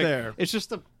right perfect. there. It's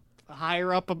just a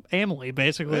higher up of Emily,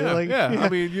 basically. Yeah, like, I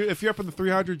mean, if you're up in the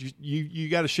 300, you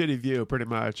got a shitty view, pretty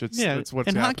much. It's what's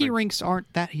and hockey happening. rinks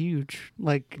aren't that huge.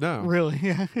 Like, No. really.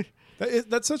 Yeah.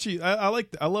 That's such a.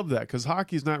 I love that because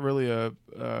hockey's not really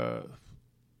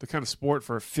the kind of sport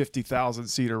for a 50,000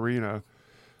 seat arena,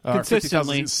 or 50,000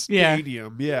 Consistently. seat Yeah.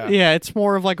 stadium. Yeah, Yeah, it's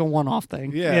more of like a one-off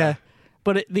thing. Yeah.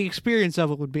 But the experience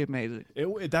of it would be amazing.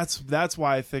 That's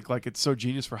why I think like it's so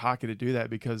genius for hockey to do that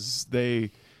because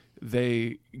they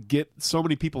get so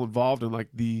many people involved in like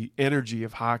the energy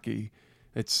of hockey.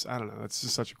 It's I don't know. It's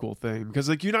just such a cool thing because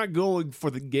like you're not going for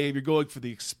the game, you're going for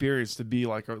the experience to be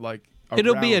like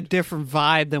It'll be a around. different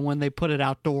vibe than when they put it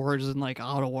outdoors in like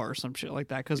Ottawa or some shit like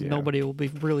that because Yeah. nobody will be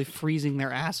really freezing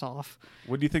their ass off.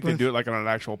 When do you think they do it like on an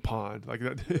actual pond? Like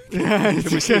that? Can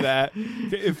we see that?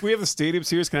 If we have the stadium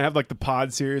series, can I have like the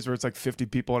pod series where it's like 50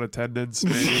 people in attendance,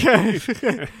 maybe?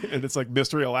 And it's like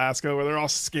Mystery Alaska where they're all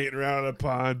skating around in a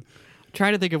pond.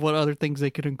 Trying to think of what other things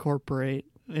they could incorporate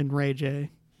in Ray J.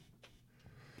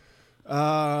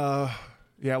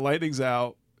 Yeah, lightning's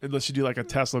out unless you do like a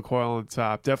Tesla coil on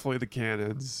top. Definitely the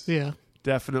cannons. Yeah.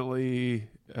 Definitely.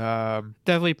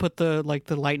 Definitely put the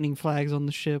lightning flags on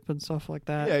the ship and stuff like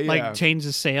that. Yeah, yeah. Like change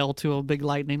the sail to a big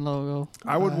lightning logo.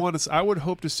 I would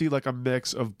hope to see like a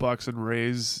mix of Bucks and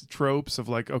Rays tropes of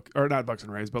like, or not Bucks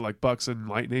and Rays, but like Bucks and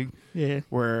Lightning, Yeah.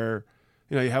 where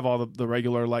you have all the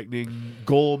regular Lightning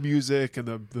goal music and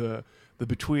the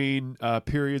between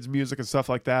periods music and stuff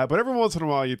like that. But every once in a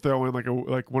while, you throw in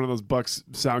like one of those Bucks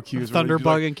sound cues. where they do, Thunderbug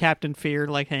like, and Captain Fear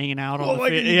like hanging out on well, the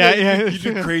like field. you Yeah, do- yeah. You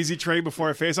do Crazy Train before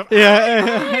I face up. Yeah.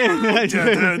 Dun,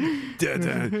 dun,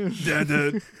 dun, dun,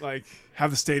 dun. Like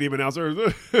have the stadium announcer.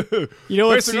 You know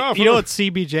what? Facing off. You know what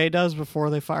CBJ does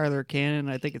before they fire their cannon?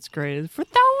 I think it's great. Is, for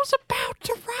those about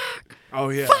to rock, Oh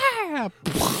yeah. fire!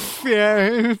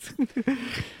 Yeah, I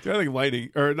think Lightning,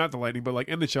 or not the Lightning, but like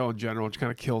NHL in general, just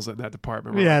kind of kills it in that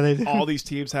department. where, Yeah, like, they do. all these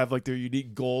teams have like their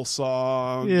unique goal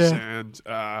songs, Yeah. and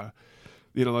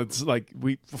it's like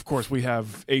we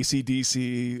have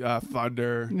AC/DC,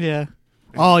 Thunder, yeah.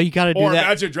 Oh, you got to do or that.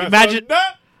 Imagine Draft. Imagine,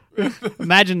 Thunder.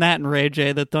 imagine that in Ray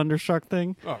J, the Thunderstruck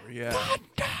thing. Oh yeah,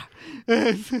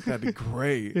 that'd be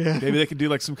great. Maybe they could do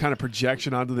like some kind of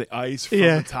projection onto the ice from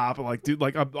Yeah. the top, and like do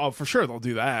like for sure they'll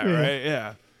do that, Yeah. right?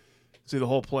 Yeah. See the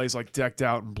whole place like decked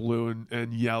out in blue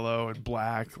and yellow and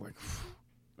black, like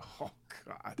oh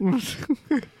god.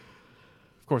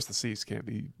 Of course, the seats can't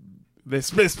be. They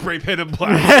spray paint them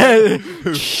black. You're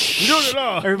doing it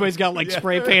all. Everybody's got like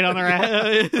spray paint on their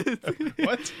ass.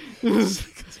 What?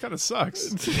 This kind of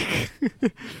sucks.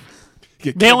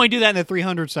 They only do that in the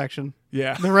 300 section.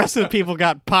 Yeah. The rest of the people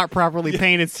got properly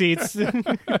painted seats.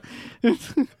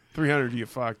 300, you get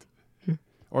fucked.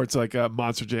 Or it's like a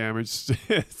Monster Jam. It's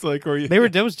like, or you,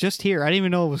 That was just here. I didn't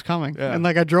even know it was coming. Yeah. And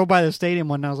like I drove by the stadium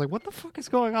one night. I was like, what the fuck is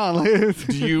going on?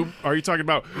 are you talking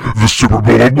about? The Super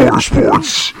Bowl of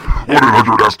Motorsports.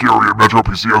 1-800-ASK area Metro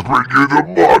PCS bring you the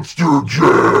Monster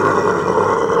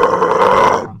Jam.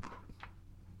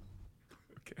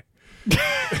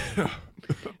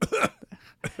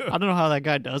 I don't know how that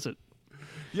guy does it.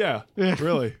 Yeah,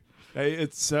 really. Hey,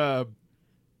 it's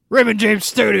Raymond James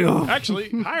Studio. actually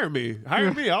hire me.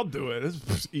 I'll do it.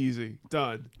 It's easy.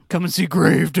 Done. Come and see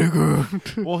Gravedigger.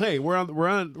 Well, hey, we're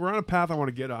on a path I want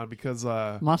to get on because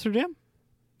Monster Jam?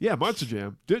 yeah, Monster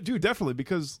Jam, dude, definitely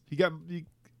because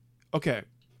okay.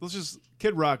 Let's just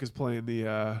Kid Rock is playing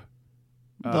the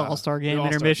All-Star Game the All-Star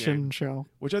intermission Game, show.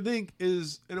 which I think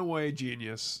is in a way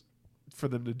genius for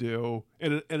them to do,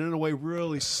 and in a way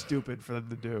really stupid for them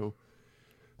to do.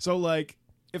 So like,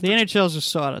 if The they're- NHL's just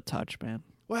so out of touch, man.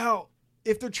 well,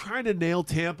 if they're trying to nail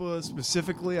Tampa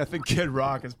specifically, I think Kid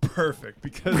Rock is perfect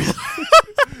because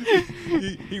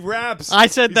he raps. I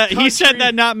said he's that. He said country.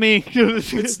 that, not me.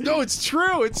 It's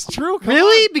true. It's true. Come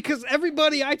Really? on. Because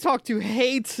everybody I talk to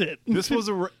hates it. This was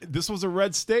a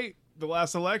red state. The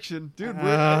last election, dude,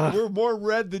 we're more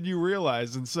red than you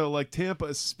realize, and so like Tampa,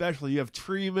 especially, you have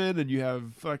treemen and you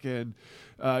have fucking,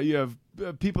 you have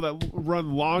people that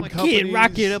run lawn companies. Kid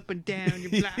Rock it up and down. Your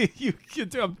block.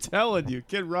 I'm telling you,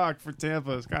 Kid Rock for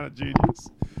Tampa is kind of genius.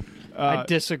 I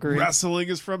disagree. Wrestling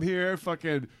is from here.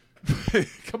 Fucking,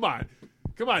 come on,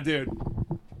 dude.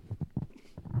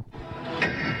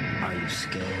 Are you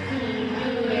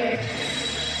scared?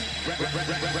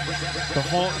 The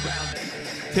whole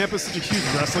Tampa's such a huge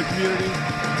wrestling community.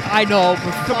 I know,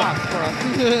 but come on, bro.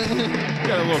 You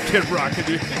got a little Kid Rock in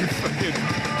you.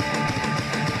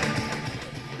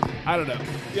 I don't know.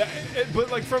 Yeah, but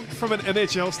like from an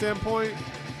NHL standpoint,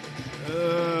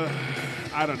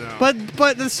 I don't know. But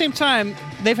at the same time,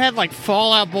 they've had like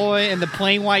Fall Out Boy and the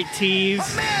Plain White Tees.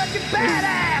 American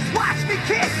badass, watch me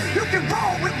kick. You can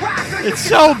roll with rock. It's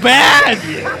so bad.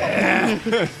 Yeah,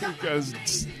 because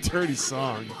it's a dirty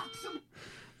song.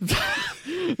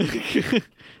 You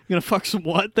gonna fuck some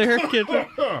what there, kid?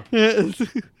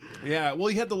 Yeah, well,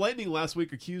 you had the Lightning last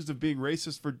week accused of being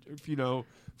racist for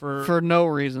for no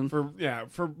reason. For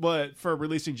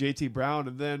releasing JT Brown,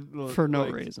 and then For no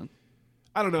reason.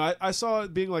 I don't know. I saw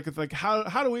it being like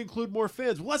how do we include more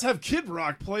fans? Well, let's have Kid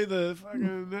Rock play the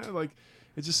fucking like.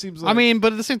 It just seems like. I mean,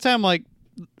 but at the same time, like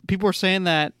people were saying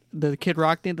that the Kid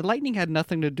Rock thing, the Lightning had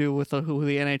nothing to do with who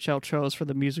the NHL chose for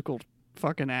the musical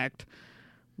fucking act.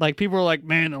 Like, people were like,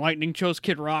 man, the Lightning chose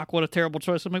Kid Rock. What a terrible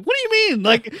choice. I'm like, what do you mean?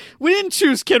 Like, we didn't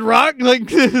choose Kid Rock. Like,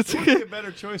 what would be a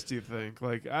better choice, do you think?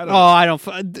 Like, I don't. Oh, I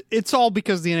don't. It's all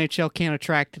because the NHL can't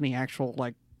attract any actual,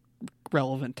 like,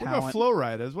 relevant What talent. about Flo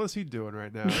Rida? What is he doing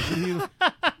right now?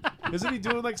 Isn't he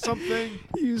doing like something?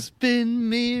 You spin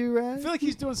me right. I feel like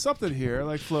he's doing something here,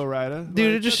 like Flo Rida. Dude,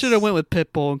 like, it just should have went with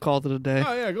Pitbull and called it a day.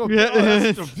 Oh yeah, go. Yeah. Oh,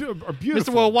 that's beautiful.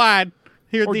 Mr. Worldwide,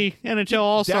 here at Or the NHL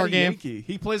All-Star Daddy game. Yankee.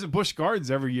 He plays at Busch Gardens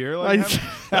every year. Like,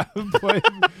 have him play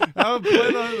on the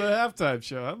halftime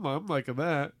show. I'm liking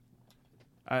that.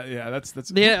 Yeah, that's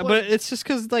Yeah, but it's just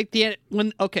because like when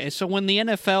the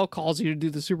NFL calls you to do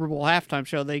the Super Bowl halftime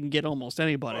show, they can get almost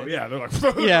anybody. Oh yeah, they're like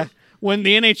Yeah, when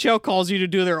the NHL calls you to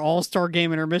do their All-Star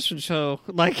game intermission show,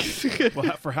 like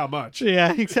well, for how much?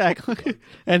 Yeah, exactly,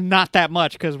 and not that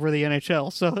much because we're the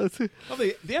NHL. So well,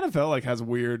 the NFL like has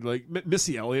weird like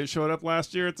Missy Elliott showed up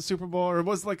last year at the Super Bowl, or it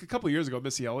was like a couple years ago.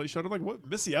 Missy Elliott showed up. Like what?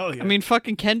 Missy Elliott? I mean,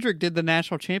 fucking Kendrick did the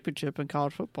national championship in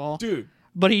college football, dude.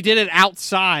 But he did it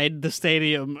outside the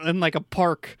stadium in like a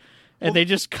park, and they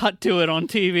just cut to it on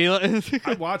TV.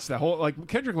 I watched that whole like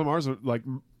Kendrick Lamar's like,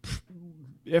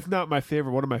 if not my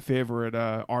favorite, one of my favorite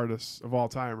artists of all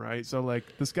time, right? So like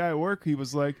this guy at work,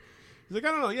 he's like, I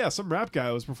don't know, yeah, some rap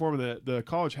guy was performing the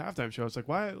college halftime show. It's like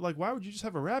why would you just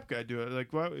have a rap guy do it?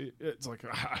 Like why? It's like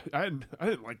I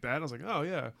didn't like that. I was like, oh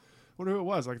yeah. Wonder who it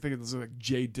was. Like, I think it was like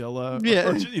Jay Dilla. Yeah.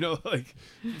 Or, like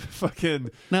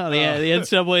fucking. No, yeah, the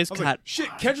NCAA's cut. Like, shit,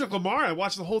 Kendrick Lamar. I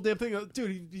watched the whole damn thing.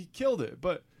 Dude, he killed it.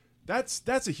 But that's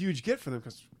a huge get for them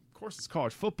because, of course, it's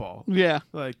college football. Yeah.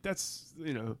 Like, that's,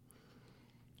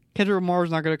 Kendrick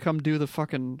Lamar's not going to come do the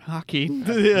fucking hockey.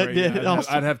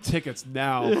 I'd have tickets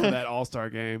now for that All-Star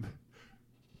game.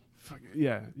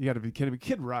 Yeah, you got to be kidding me.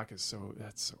 Kid Rock is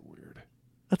that's so weird.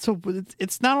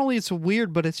 It's not only it's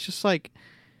weird, but it's just like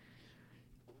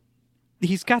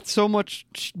he's got so much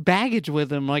baggage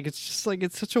with him. Like, it's just like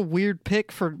it's such a weird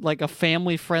pick for like a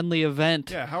family-friendly event.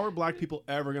 Yeah, how are black people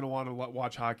ever going to want to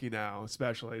watch hockey now?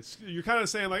 Especially, you're kind of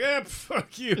saying like,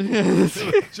 fuck you,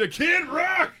 Kid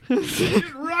Rock,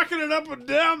 he's rocking it up and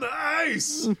down the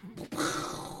ice.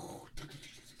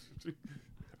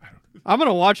 I'm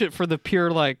gonna watch it for the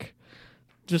pure like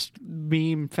just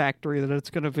meme factory that it's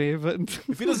gonna be. But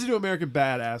if he doesn't do American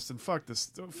Badass, then fuck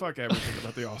everything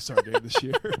about the All-Star game this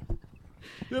year.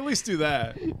 You at least do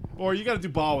that, or you got to do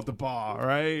ball with the ball,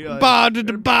 right? Like, bang,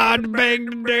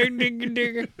 ding, ding,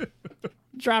 ding.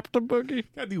 Drop the boogie.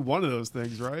 Got to do one of those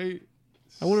things, right?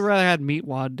 I would have rather had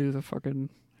Meatwad do the fucking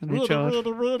NHL.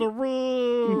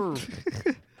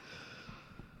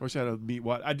 Wish I had a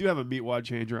Meatwad. I do have a Meatwad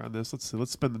changer on this. Let's see.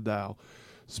 Let's spin the dial.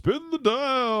 Spin the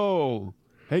dial.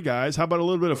 Hey guys, how about a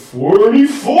little bit of 44?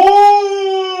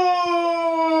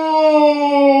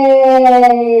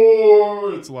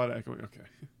 It's a lot of echoing. Okay.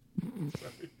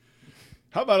 Sorry.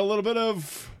 How about a little bit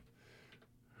of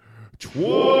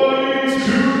 22?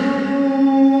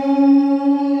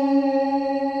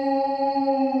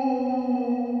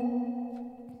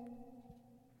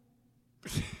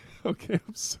 Okay,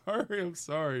 I'm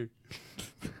sorry.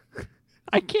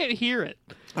 I can't hear it.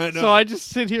 I know. So I just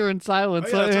sit here in silence.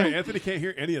 Oh, yeah, that's right. Anthony can't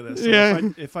hear any of this. So Yeah.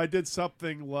 if I did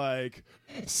something like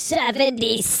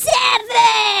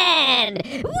 77!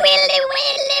 Willy,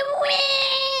 willy,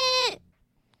 willy!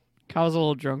 I was a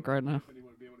little drunk right now.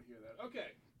 anyone would be able to hear that.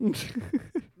 Okay.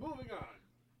 Moving on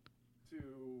to.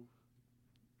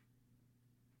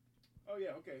 Oh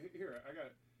yeah. Okay. Here I got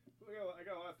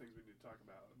a lot of things we need to talk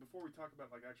about before we talk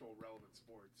about like actual relevant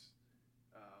sports.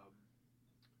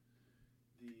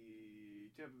 The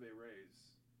Tampa Bay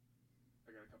Rays.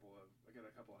 I got a couple of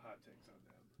hot takes on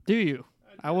them. Do you?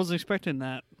 I wasn't expecting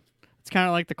that. It's kind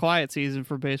of like the quiet season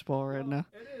for baseball right now.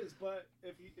 It is, but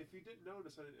if you didn't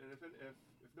notice, and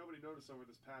if nobody noticed over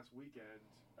this past weekend,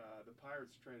 the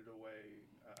Pirates traded away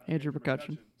Andrew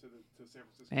McCutcheon to San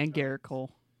Francisco and Giants. Garrett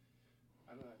Cole.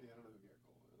 I don't know who Garrett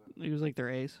Cole is. He was like their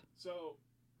ace. So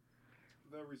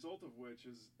the result of which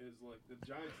is like the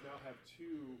Giants now have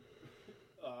two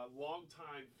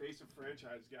longtime face of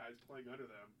franchise guys playing under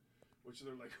them, which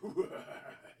they're like,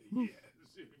 yes,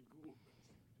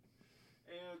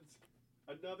 and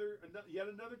yet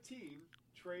another team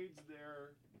trades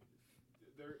their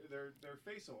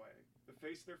face away, the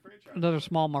face of their franchise. Another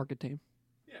small market team.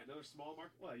 Yeah, another small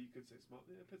market. Well, you could say small.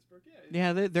 Yeah, Pittsburgh.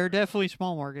 Yeah, they're definitely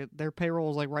small market. Their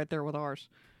payroll is like right there with ours.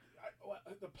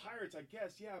 The Pirates, I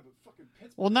guess, yeah, but fucking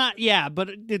Pittsburgh. Well, not yeah, but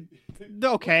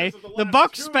okay. The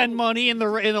Bucks spend money and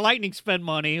the Lightning spend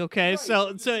money. Okay, Right, so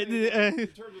in terms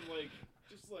of like,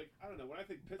 just like I don't know. When I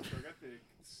think Pittsburgh, I think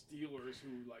Steelers,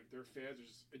 who like their fans are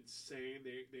just insane.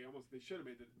 They should have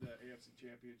made the AFC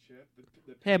Championship.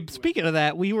 The hey, Penguins- speaking of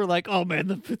that, we were like, oh man,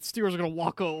 the Steelers are gonna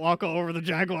walk over the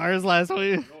Jaguars last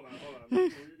week. Hold on. You're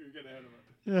getting ahead of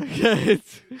it. Okay.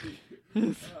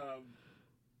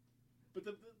 But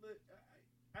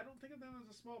I don't think of them as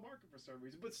a small market for some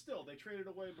reason. But still, they traded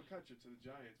away McCutcheon to the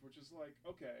Giants, which is like,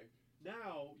 okay,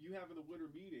 now you have in the winter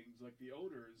meetings, like the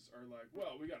owners are like,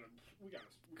 well, we gotta speed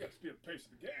up the pace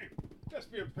of the game. Gotta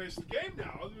speed up the pace of the game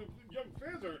now. Young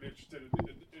fans aren't interested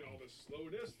in all this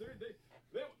slowness.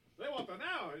 They want the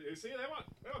now. You see, they want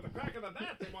the crack of the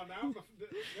bat. They want now.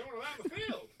 They want it out in the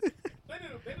field. They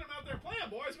didn't out there playing,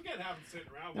 boys. We can't have them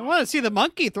sitting around. I want to see the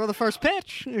monkey throw the first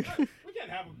pitch. We can't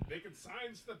have them making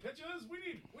signs to the pitches. We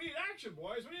need action,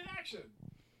 boys. We need action.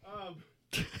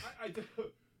 I do.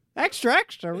 Extra.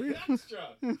 Extra.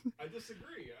 I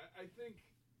disagree. I think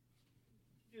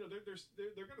they're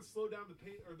going to slow down the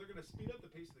pace, or they're going to speed up the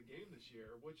pace of the game this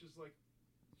year, which is like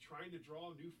trying to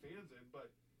draw new fans in.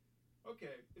 But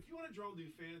okay, if you want to draw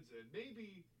new fans in,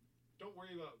 maybe don't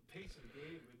worry about pace of the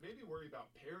game, and maybe worry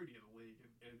about parity in the league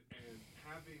and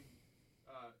having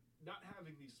not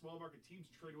having these small market teams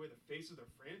trade away the face of their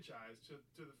franchise to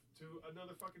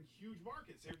another fucking huge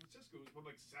market. San Francisco has won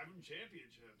like 7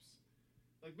 championships.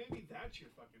 Like maybe that's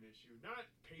your fucking issue, not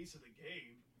pace of the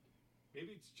game.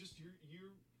 Maybe it's just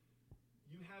you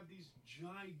have these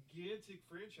gigantic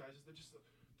franchises that just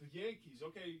the Yankees.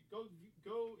 Okay, go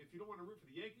if you don't want to root for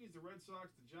the Yankees, the Red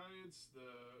Sox, the Giants,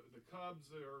 the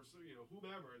Cubs, or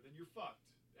whomever, then you're fucked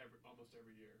almost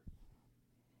every year.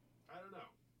 I don't know.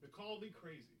 They call me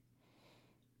crazy.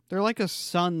 They're like a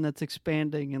sun that's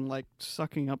expanding and like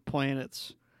sucking up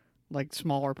planets, like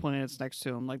smaller planets next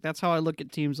to them. Like that's how I look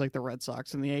at teams like the Red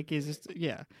Sox and the Yankees.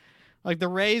 Yeah, like the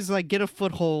Rays like get a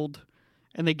foothold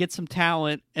and they get some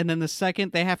talent, and then the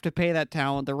second they have to pay that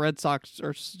talent, the Red Sox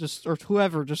or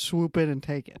whoever just swoop in and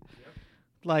take it. Yep.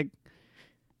 Like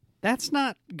that's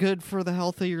not good for the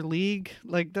health of your league.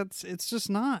 Like it's just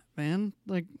not, man.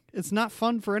 Like it's not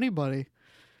fun for anybody.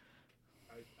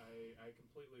 I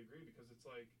completely agree, because it's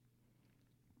like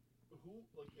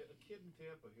a kid in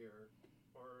Tampa here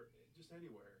or just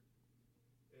anywhere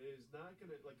is not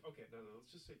gonna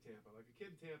let's just say Tampa. Like a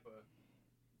kid in Tampa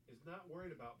is not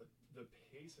worried about the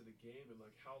pace of the game and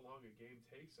like how long a game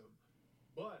takes them.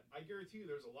 But I guarantee you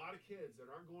there's a lot of kids that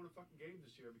aren't going to fucking games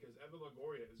this year because Evan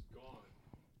Longoria is gone.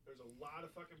 There's a lot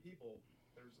of fucking people.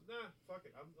 Fuck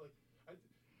it. I'm like,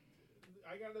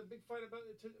 I got a big fight about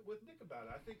it with Nick about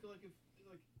it. I think if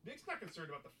Nick's not concerned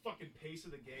about the fucking pace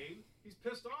of the game. He's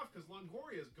pissed off because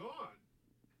Longoria is gone.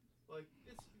 Like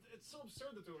it's so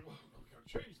absurd that they're like, well, we gotta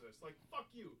change this. Like fuck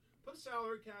you. Put a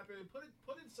salary cap in. Put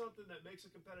in something that makes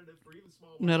it competitive for even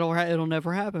small. It'll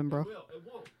never happen, bro. It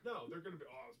won't. No, they're gonna be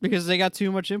because they got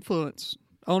too much influence.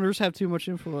 Owners have too much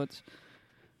influence.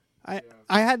 I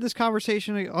had this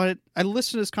conversation. I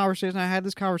listened to this conversation. I had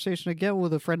this conversation again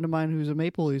with a friend of mine who's a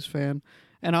Maple Leafs fan,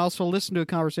 and I also listened to a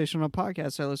conversation on a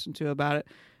podcast I listened to about it.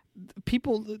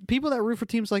 People that root for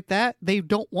teams like that, they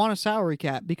don't want a salary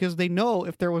cap because they know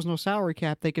if there was no salary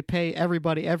cap, they could pay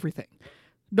everybody everything.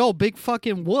 No, big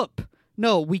fucking whoop.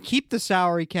 No, we keep the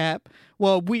salary cap.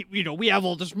 Well, we have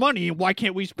all this money, and why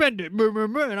can't we spend it?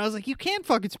 And I was like, you can't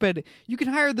fucking spend it. You can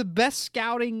hire the best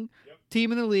scouting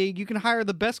team in the league. You can hire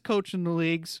the best coach in the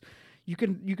leagues. You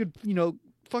could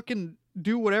fucking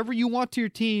do whatever you want to your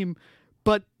team,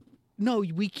 but no,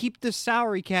 we keep the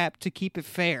salary cap to keep it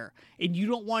fair. And you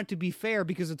don't want it to be fair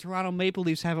because the Toronto Maple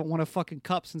Leafs haven't won a fucking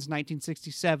cup since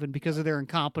 1967 because of their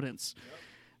incompetence. Yep.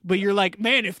 But you're like,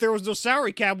 man, if there was no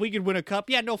salary cap, we could win a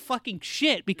cup. Yeah, no fucking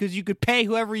shit, because you could pay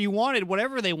whoever you wanted,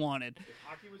 whatever they wanted. If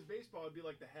hockey was baseball, it'd be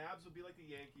like the Habs would be like the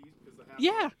Yankees.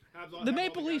 Because the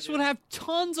Maple Leafs would have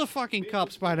tons of fucking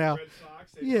cups by now. Red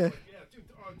Sox, yeah.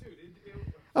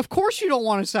 Of course you don't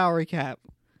want a salary cap.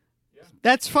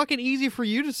 That's fucking easy for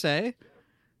you to say.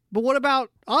 But what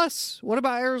about us? What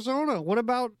about Arizona? What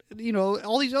about,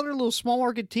 all these other little small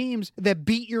market teams that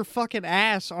beat your fucking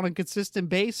ass on a consistent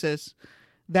basis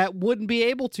that wouldn't be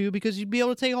able to because you'd be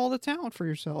able to take all the talent for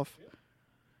yourself?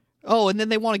 Oh, and then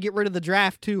they want to get rid of the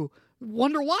draft too.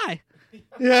 Wonder why?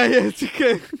 Yeah, it's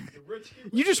okay.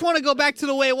 You just want to go back to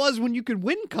the way it was when you could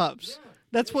win cups.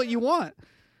 That's what you want.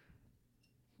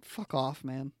 Fuck off,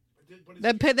 man.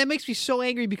 That makes me so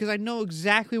angry because I know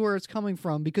exactly where it's coming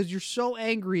from. Because you're so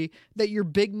angry that your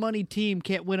big money team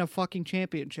can't win a fucking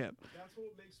championship. That's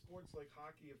what makes sports like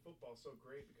hockey and football so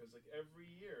great. Because like every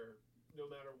year, no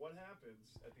matter what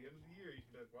happens, at the end of the year, you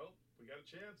can be like, well, we got a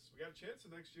chance. We got a chance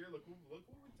the next year. Look what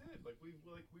we did. Like we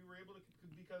were able to,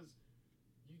 because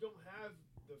you don't have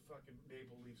the fucking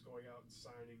Maple Leafs going out and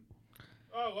signing.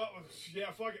 Oh, well, yeah,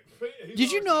 fuck it.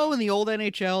 Did you know in the old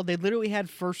NHL, they literally had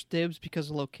first dibs because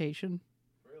of location?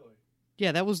 Really?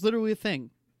 Yeah, that was literally a thing.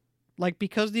 Like,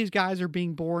 because these guys are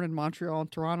being born in Montreal and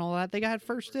Toronto, all that, they got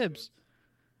first dibs.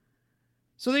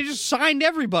 So they just signed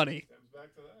everybody. Comes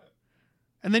back to that.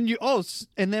 And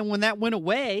then when that went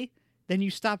away, then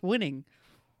you stopped winning.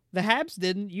 The Habs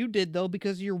didn't. You did, though,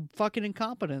 because of your fucking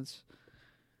incompetence.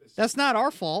 That's not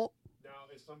our fault. Now,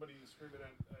 is somebody screaming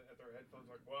at their headphones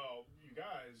like, well, you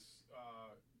guys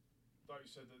thought you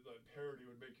said that parity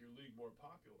would make your league more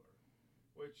popular,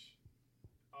 which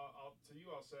I'll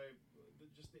say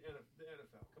just the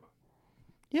NFL. Come on.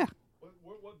 Yeah.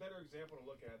 What better example to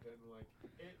look at than like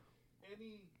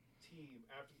any team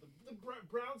after the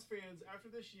Browns fans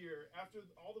after this year, after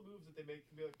all the moves that they make,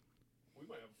 can be like, we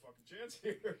might have a fucking chance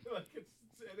here. Like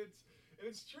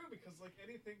it's true because like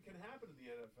anything can happen in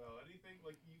the NFL. Anything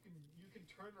like you can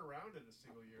turn it around in a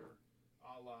single year,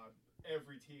 a la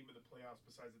every team in the playoffs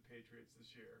besides the Patriots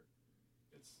this year.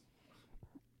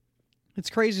 It's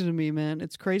crazy to me, man.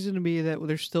 It's crazy to me that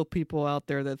there's still people out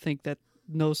there that think that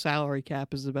no salary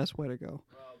cap is the best way to go.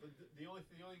 Well, the only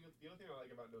thing I like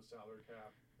about no salary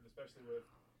cap, and especially with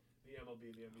the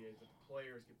MLB and the NBA, is that the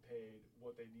players get paid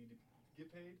what they need to get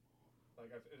paid.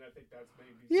 Like, and I think that's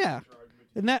maybe the major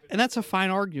argument. And that's a fine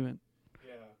argument.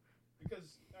 Yeah,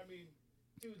 because I mean,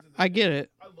 dudes. I get it.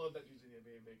 I love that dudes in the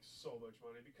NBA make so much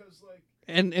money because like.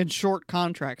 And short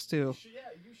contracts too.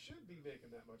 You should be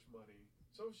making that much money.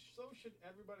 So should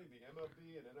everybody in the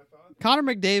MLB and NFL. Connor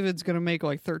McDavid's going to make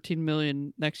like $13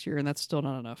 million next year, and that's still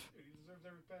not enough. Dude, he deserves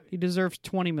every penny. He deserves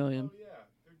 $20 million. Oh yeah,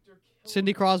 they're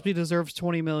Sidney Crosby deserves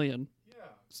 $20 million. Yeah.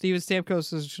 Steven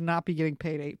Stamkos should not be getting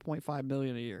paid $8.5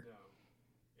 million a year. No.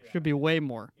 Yeah. Should be way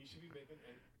more. He should be making.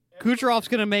 Kucherov's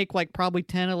going to make like probably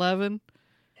 10, 11.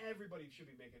 Everybody should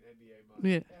be making NBA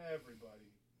money. Yeah. Everybody.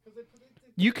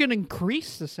 You can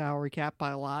increase the salary cap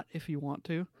by a lot if you want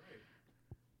to.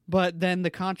 But then the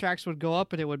contracts would go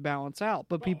up and it would balance out.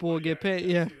 But people would get paid.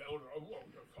 Yeah.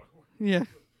 Yeah. So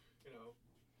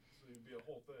it'd be a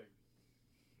whole thing.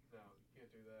 No, you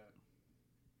can't do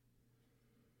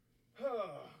that.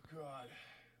 Oh, God.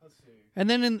 Let's see. And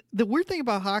then the weird thing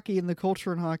about hockey and the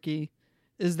culture in hockey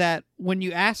is that when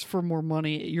you ask for more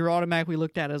money, you're automatically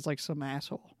looked at as like some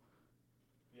asshole.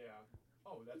 Yeah.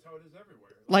 Oh, that's how it is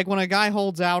everywhere. Like when a guy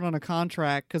holds out on a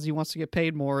contract because he wants to get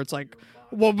paid more, it's like,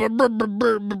 well, you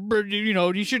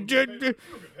should. Yeah.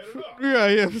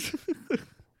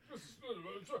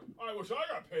 I wish I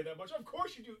got paid that much. Of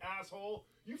course you do, asshole.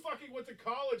 You fucking went to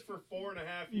college for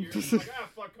 4.5 years. Like,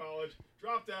 fuck college.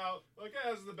 Dropped out. Like,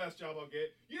 this is the best job I'll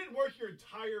get. You didn't work your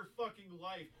entire fucking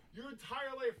life. Your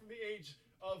entire life from the age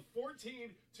of 14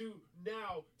 to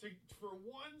now for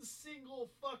one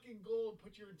single fucking goal and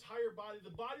put your entire body,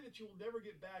 the body that you will never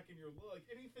get back in your, like,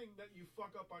 anything that you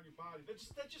fuck up on your body, that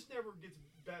just never gets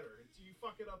better. You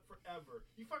fuck it up forever.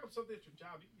 You fuck up something at your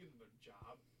job, you can get another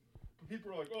job. But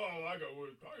people are like, oh, I got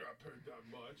paid that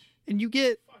much. And you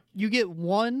get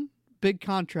one big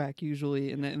contract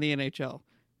usually in the NHL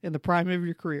in the prime of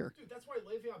your career. Dude, that's why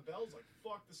Le'Veon Bell's like,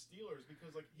 fuck the Steelers,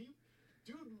 because like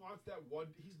dude wants that one.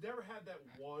 He's never had that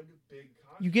one big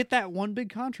contract. You get that one big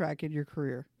contract in your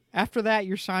career. After that,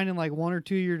 you're signing like 1 or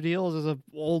 2 year deals as an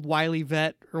old wily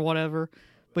vet or whatever.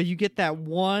 But you get that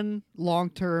one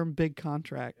long-term big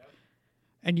contract. Yep.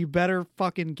 And you better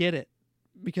fucking get it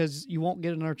because you won't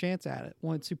get another chance at it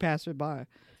once you pass it by.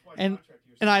 And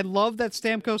I love that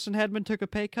Stamkos and Hedman took a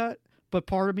pay cut, but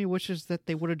part of me wishes that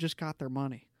they would have just got their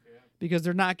money because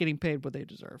they're not getting paid what they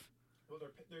deserve. Well,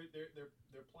 they're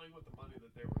playing with the money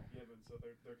that they were given, so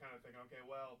they're kind of thinking, okay,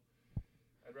 well,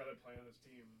 I'd rather play on this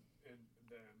team than.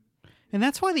 And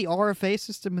that's why the RFA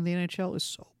system in the NHL is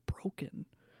so broken,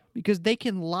 because they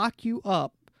can lock you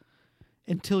up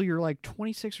until you're like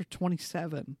 26 or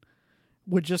 27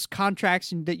 with just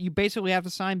contracts that you basically have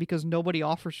to sign because nobody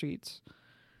offer sheets.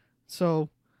 So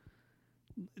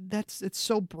it's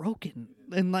so broken.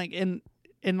 And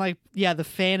yeah, the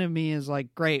fan of me is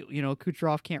like, great,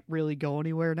 Kucherov can't really go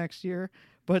anywhere next year.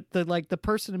 But the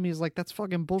person in me is like, that's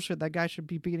fucking bullshit. That guy should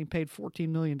be getting paid $14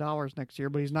 million next year,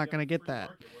 but he's not going to get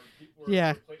that.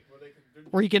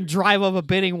 Where he can drive up a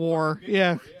bidding war.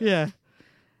 Yeah. There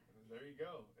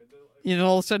you go.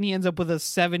 All of a sudden he ends up with a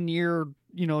 7-year,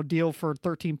 deal for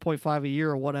 13.5 a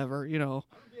year or whatever, I don't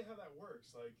get how that works.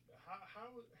 Like, how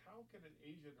can an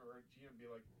agent or a GM be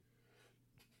like,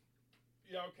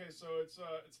 yeah, okay, so it's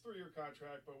a 3-year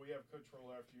contract, but we have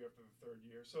control after the 3rd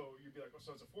year. So you'd be like,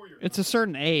 so it's a 4-year. It's a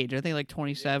certain age. I think like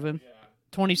 27. Yeah.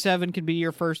 27 can be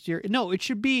your first year. No, it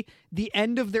should be the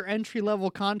end of their entry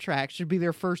level contract. Should be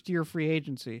their first year of free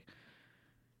agency.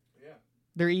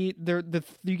 Yeah. You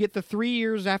get the 3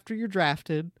 years after you're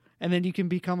drafted, and then you can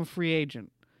become a free agent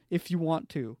if you want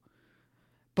to.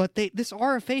 But this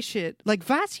RFA shit, like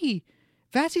Vasi's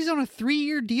on a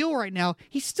 3-year deal right now.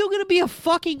 He's still going to be a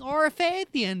fucking RFA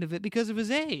at the end of it because of his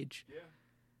age. Yeah.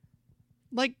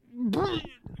 Like Although I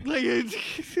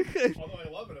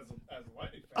love it as a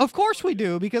Lightning fan. Of course we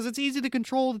do, because it's easy to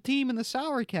control the team and the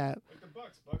salary cap. Like the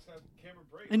Bucks. Bucks have Cameron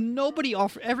Brate. And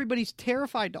everybody's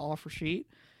terrified to offer sheet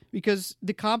because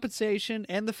the compensation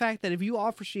and the fact that if you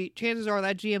offer sheet, chances are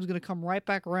that GM's going to come right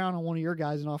back around on one of your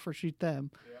guys and offer sheet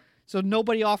them. Yeah. So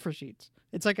nobody offers sheets.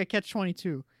 It's like a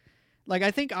catch-22. Like,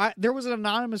 I think there was an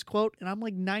anonymous quote, and I'm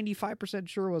like 95%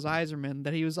 sure it was Yzerman,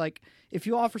 that he was like, if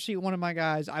you offer sheet one of my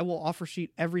guys, I will offer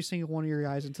sheet every single one of your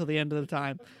guys until the end of the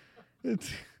time.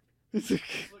 It's like, you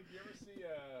ever see,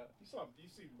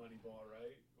 you've seen Moneyball,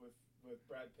 right? With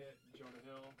Brad Pitt and Jonah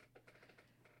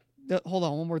Hill. Hold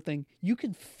on, one more thing. You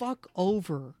can fuck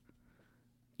over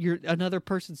another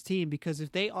person's team because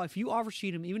if you offer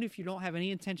sheet him, even if you don't have any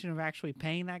intention of actually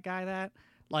paying that guy that,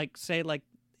 like, say, like,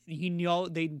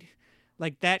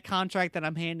 like that contract that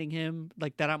I'm handing him,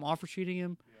 like that I'm offer sheeting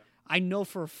him, yeah. I know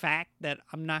for a fact that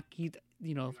I'm not,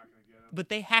 but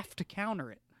they have to counter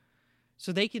it.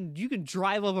 So you can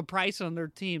drive up a price on their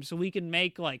team so we can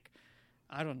make, like,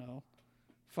 I don't know,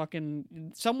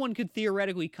 fucking, someone could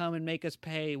theoretically come and make us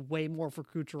pay way more for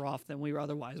Kucherov than we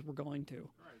otherwise were going to.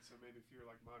 Right, so maybe if you're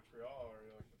like Montreal or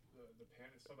like the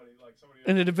somebody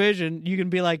in the division, you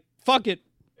can be like, fuck it,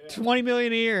 yeah. $20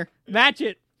 million a year, yeah. Match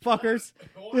it. Fuckers.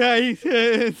 Yeah, I'll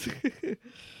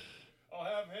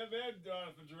have him and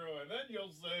Jonathan Drew, and then you'll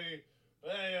say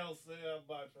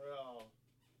Montreal.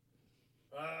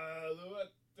 I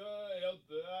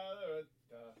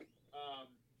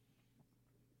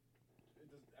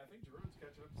think Giroux's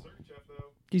catching up to Sergachev, though.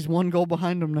 He's 1 goal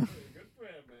behind him now. Good for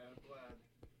him, man. Glad.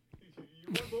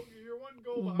 You're 1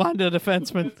 goal behind the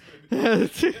defenseman. Yeah, we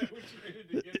traded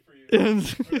to get for you.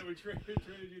 We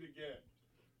traded you to get.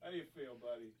 How do you feel,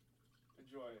 buddy?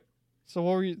 Enjoy it. So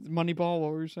Moneyball,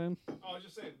 what were you saying? I was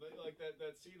just saying, like that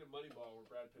scene in Moneyball where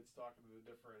Brad Pitt's talking to the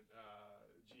different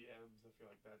GMs. I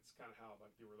feel like that's kind of how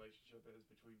like the relationship is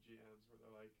between GMs, where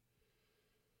they're like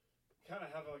kind of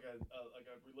have like a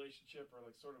relationship or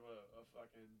like sort of a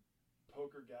fucking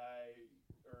poker guy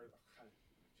or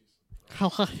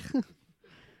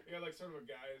yeah, like sort of a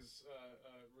guy's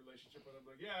relationship with him.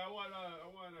 Like, yeah, I want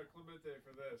a Clemente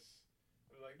for this.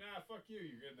 And they're like, nah, fuck you.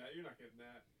 You're getting that. You're not getting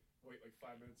that. Wait like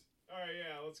 5 minutes. All right,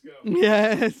 yeah, let's go.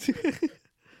 Yes.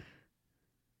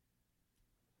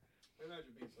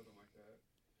 Imagine being something like that.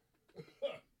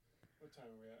 What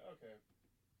time are we at? Okay.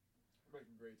 We're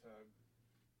making great time.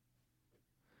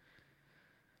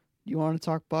 You want to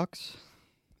talk Bucks?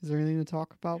 Is there anything to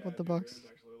talk about with the there Bucks? is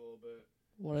actually a little bit.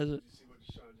 What is it? Did you see what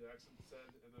Sean Jackson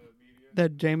said in the media?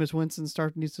 That Jameis Winston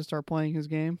needs to start playing his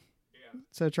game? Yeah.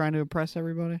 Instead of trying to impress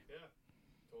everybody? Yeah.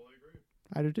 Totally agree.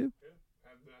 I do too. Yeah. I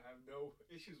have no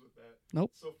issues with that. Nope.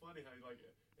 It's so funny how you like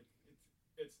it.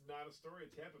 It's not a story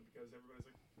of Tampa because everybody's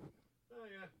like, oh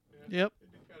yeah. Yep.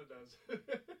 It kind of does.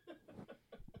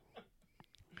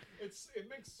 It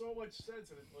makes so much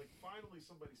sense, and like finally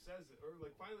somebody says it, or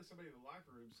like finally somebody in the locker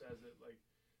room says it, like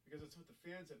because it's what the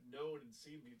fans have known and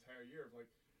seen the entire year. Of like,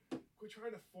 quit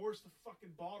trying to force the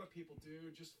fucking ball to people,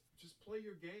 dude. Just play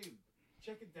your game.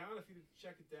 Check it down if you need to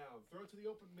check it down. Throw it to the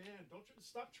open man.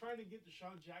 Stop trying to get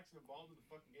Deshaun Jackson involved in the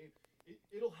fucking game.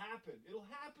 It'll happen. It'll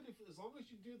happen as long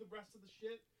as you do the rest of the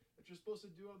shit that you're supposed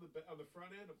to do on the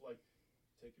front end of like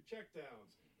take your check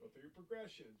downs, go through your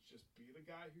progressions, just be the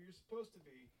guy who you're supposed to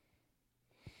be.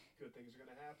 Good things are going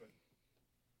to happen.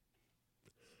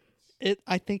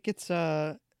 I think it's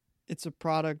a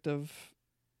product of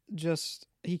just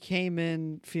he came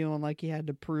in feeling like he had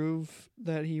to prove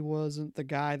that he wasn't the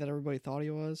guy that everybody thought he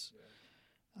was.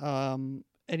 Yeah.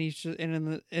 and he's just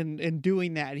in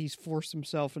doing that, he's forced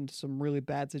himself into some really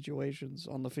bad situations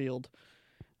on the field,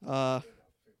 and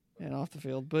off the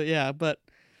field. But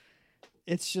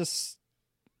it's just,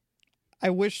 I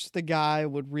wish the guy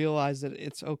would realize that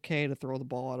it's okay to throw the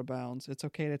ball out of bounds. It's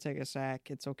okay to take a sack.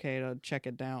 It's okay to check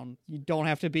it down. You don't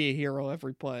have to be a hero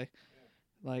every play.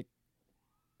 Like,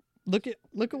 look at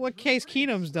what Case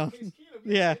Keenum's done.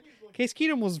 Yeah, Case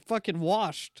Keenum was fucking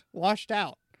washed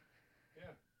out.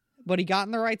 But he got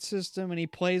in the right system, and he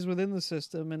plays within the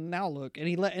system, and now look,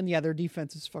 and their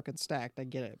defense is fucking stacked. I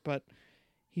get it, but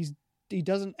he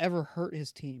doesn't ever hurt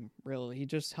his team, really. He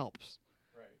just helps.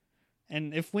 Right.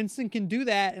 And if Winston can do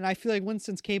that, and I feel like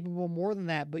Winston's capable more than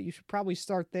that, but you should probably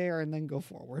start there and then go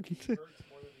forward. He hurts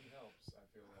more than he helps, I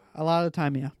feel like. A lot of the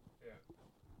time, yeah.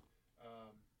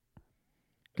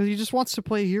 Because he just wants to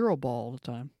play hero ball all the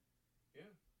time. Yeah,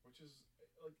 which is,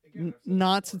 like, again,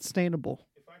 not sustainable.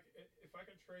 If I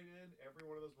could trade in every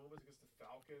one of those moments against the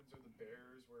Falcons or the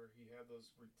Bears where he had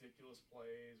those ridiculous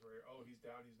plays where, oh, he's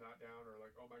down, he's not down, or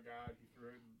like, oh my God, he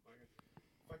threw it.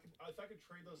 If I could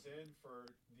trade those in for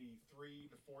the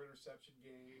 3 to 4 interception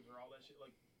games or all that shit,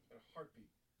 like, in a heartbeat.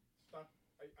 Stop.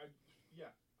 I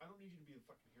don't need you to be the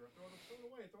fucking hero. Throw it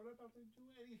away. Throw it out there. Do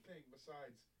anything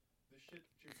besides the shit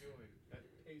that you're doing. That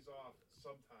pays off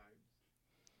sometimes.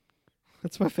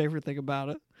 That's my favorite thing about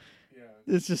it.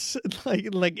 Yeah. It's just like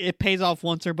it pays off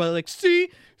once or but like see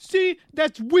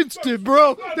that's Winston,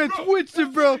 bro. That's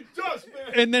Winston, bro. Does,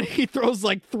 man. And then he throws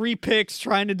like 3 picks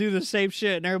trying to do the same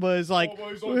shit, and everybody's like, oh, well,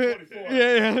 he's only 24.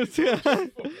 yeah.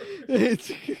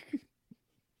 It's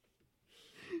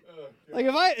like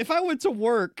if I went to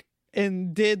work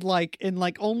and did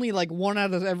only 1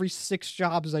 out of every 6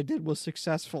 jobs I did was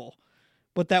successful,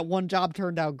 but that one job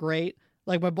turned out great,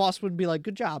 like my boss would be like,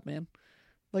 "Good job, man."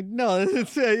 Like, no,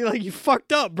 it's like you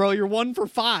fucked up, bro. You're 1 for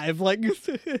 5. Like, there is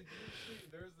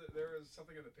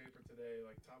something in the paper today.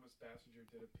 Like Thomas Bassinger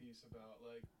did a piece about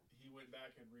like he went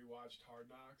back and rewatched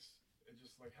Hard Knocks and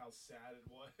just like how sad it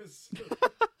was.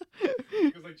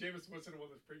 Because like Jameis Winston in one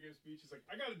of his pregame speech, he's like,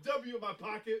 "I got a W in my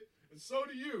pocket, and so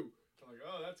do you." I'm like,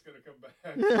 "Oh, that's gonna come back."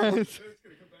 That's gonna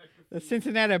come back. The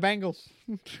Cincinnati Bengals.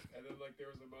 And then like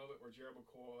there was a moment where Jerry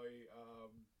McCoy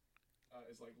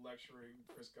is like lecturing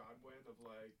Chris Godwin of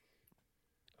like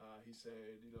he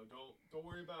said, don't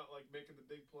worry about like making the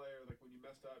big play or like when you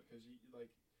messed up, because you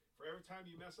like for every time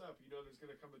you mess up, there's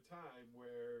gonna come a time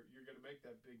where you're gonna make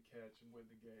that big catch and win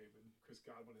the game. And Chris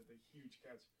Godwin had a huge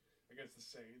catch against the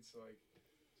Saints, so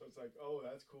it's like, oh,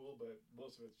 that's cool, but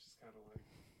most of it's just kind of like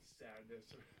sadness.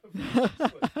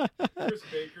 Like Chris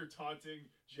Baker taunting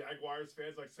Jaguars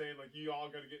fans, like saying like you all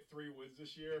gonna get 3 wins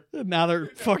this year. Now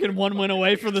they're fucking 1 win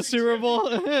away from the Super Bowl.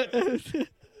 Fucking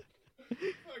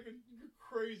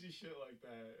crazy shit like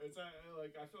that. It's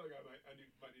like I feel like I might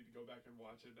need to go back and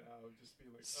watch it now. Just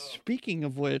being like, oh. Speaking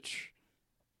of which,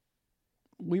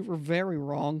 we were very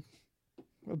wrong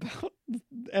about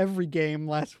every game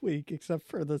last week except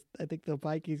for I think the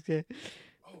Vikings game.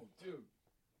 Oh, dude.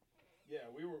 Yeah,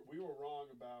 we were wrong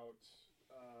about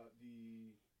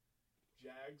the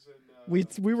Jags and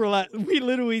we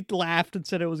literally laughed and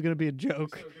said it was going to be a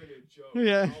joke. We said it was going to be a joke.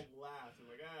 Yeah. We all laughed and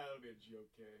like, it'll be a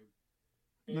joke game.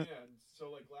 And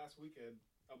so like last weekend,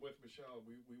 I'm with Michelle.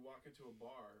 We walk into a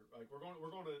bar. Like we're going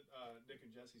to Nick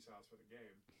and Jesse's house for the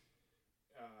game.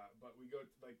 But we go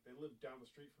like they live down the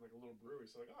street from like a little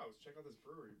brewery. So like, let's check out this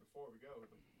brewery before we go and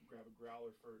like, grab a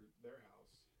growler for their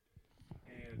house.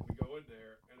 And we go in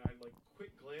there, and I like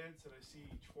quick glance, and I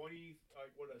see 20.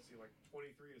 What did I see? Like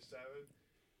 23-7.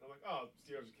 And I'm like, oh,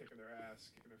 Steelers are kicking their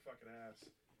fucking ass.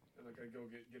 And like I go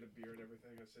get a beer and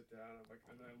everything. I sit down. I'm like,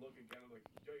 and then I look again. I'm like,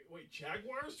 wait,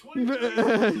 Jaguars 23?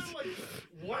 Like,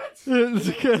 what? What's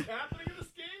happening in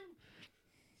this game?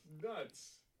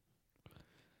 Nuts.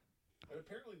 And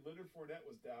apparently Leonard Fournette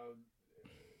went down,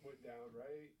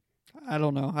 right? I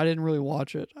don't know. I didn't really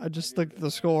watch it. I just looked at the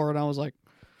score and I was like,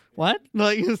 what?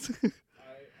 Like, I saw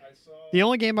the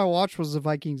only game I watched was the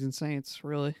Vikings and Saints,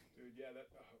 really. Dude, yeah,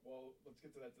 well, let's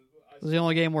get to that. It was the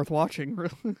only game worth watching,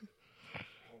 really. Hold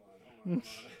on.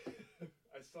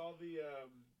 I saw the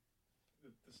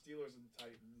Steelers and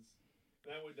Titans.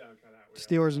 That went down kind of.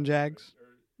 Steelers and Jags.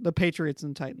 The Patriots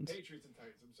and Titans.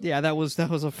 Yeah, that was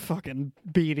a fucking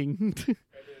beating. And then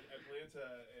Atlanta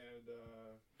and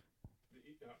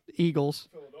the Eagles,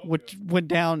 which went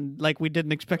down like we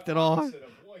didn't expect at all.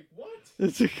 Like, what?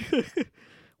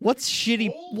 What's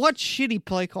shitty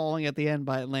play calling at the end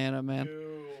by Atlanta, man?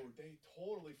 Dude, they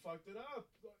totally fucked it up.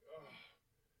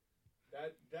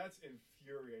 That's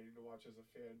infuriating to watch as a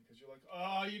fan because you're like,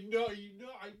 I know.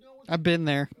 I've been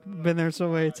there. Been there so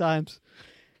many times.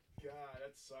 God,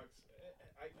 that sucks.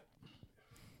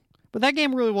 But that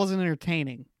game really wasn't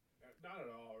entertaining. Not at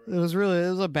all. It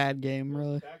was a bad game,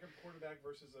 really. Backup quarterback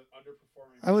versus an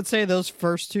underperforming. I would say those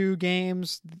first two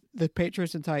games, the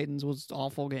Patriots and Titans, was an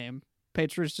awful game.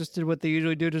 Patriots just did what they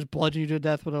usually do, just bludgeon you to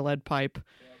death with a lead pipe. Yep.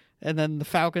 And then the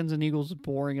Falcons and Eagles was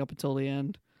boring up until the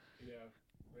end. Yeah.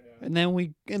 And then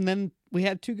we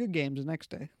had two good games the next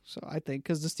day. So I think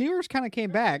because the Steelers kind of came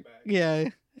back. Yeah,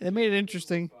 it made it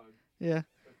interesting. Yeah.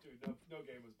 But dude, no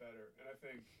game was better, and I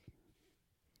think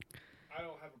I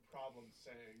don't have a problem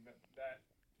saying that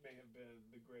may have been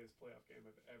the greatest playoff game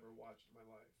I've ever watched in my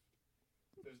life.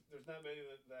 There's not many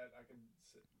that I can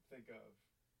think of.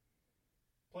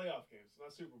 Playoff games,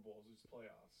 not Super Bowls, just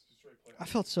playoffs, just straight playoffs. I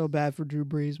felt so bad for Drew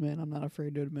Brees, man. I'm not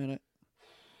afraid to admit it.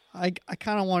 I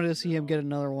kind of wanted to see him get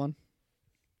another one.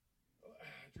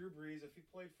 Drew Brees, if he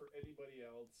played for anybody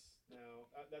else now,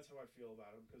 that's how I feel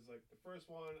about him. Because like the first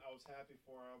one, I was happy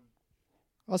for him.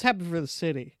 I was happy for the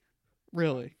city,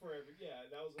 really,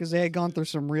 because they had gone through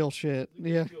some real shit.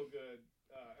 Yeah. Feel good,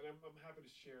 and I'm happy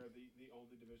to share the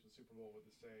only division Super Bowl with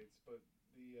the Saints, but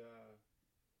the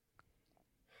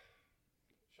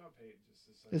Sean Payton just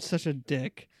is such a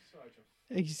dick.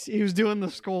 He was doing the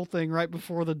skull thing right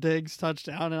before the Diggs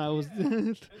touchdown, and I was. And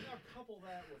now couple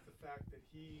that with the fact that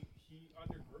he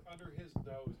under his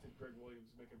nose did Greg Williams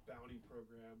make a bounty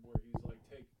program where he's like,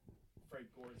 take Frank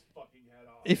Gore's fucking head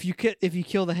off. If you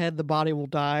kill the head, the body will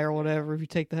die, or whatever. If you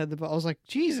take the head, I was like,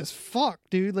 Jesus fuck,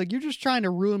 dude! Like you're just trying to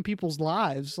ruin people's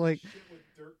lives, like. Shit with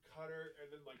Dirk Cutter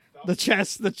and then like the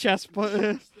chest.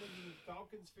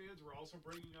 Falcons fans were also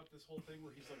bringing up this whole thing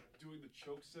where he's like doing the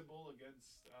choke symbol against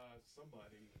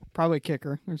somebody. Probably a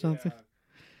kicker or something. Yeah.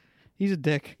 He's a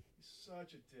dick. He's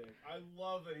such a dick. I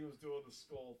love that he was doing the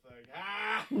skull thing.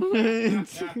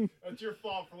 That's your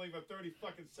fault for leaving 30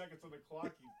 fucking seconds on the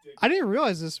clock, you dick. I didn't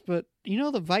realize this, but you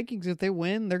know the Vikings, if they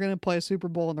win, they're going to play a Super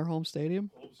Bowl in their home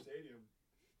stadium. Home stadium.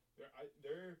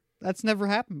 They're That's never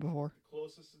happened before. The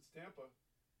closest since Tampa.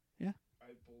 Yeah.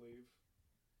 I believe.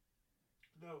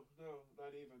 No,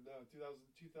 not even. No,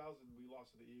 2000 we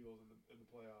lost to the Eagles in the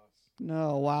playoffs.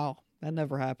 No, wow. That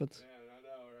never happens. Man, I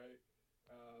know, right?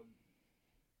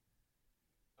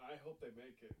 I hope they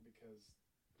make it because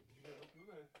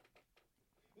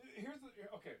here's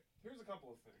a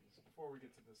couple of things before we get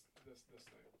to this thing.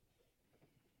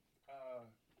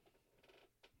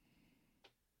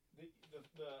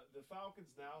 The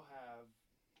Falcons now have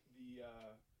the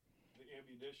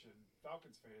ammunition.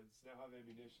 Falcons fans now have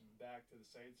ammunition back to the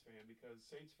Saints fan because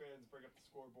Saints fans bring up the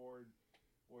scoreboard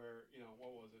where,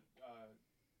 what was it,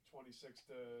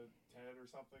 26-10 or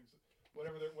something,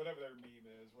 whatever their meme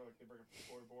is, where like they bring up the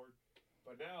scoreboard.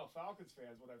 But now Falcons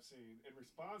fans, what I've seen, in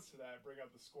response to that, bring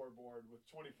up the scoreboard with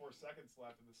 24 seconds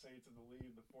left and the Saints in the lead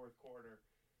in the fourth quarter.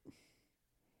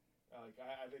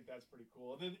 I think that's pretty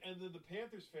cool. And then the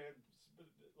Panthers fans,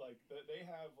 like they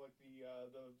have like the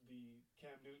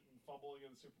Cam Newton fumbling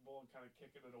in the Super Bowl and kind of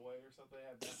kicking it away or something. They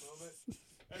had that moment.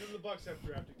 And then the Bucks have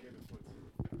drafted Jameis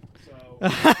Winston. So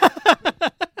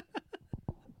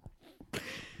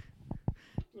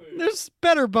there's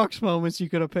better Bucks moments you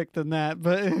could have picked than that,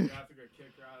 but I think a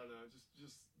kicker. I don't know.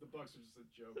 Just the Bucks are just a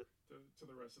joke to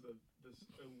the rest of this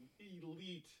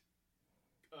elite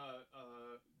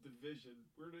division.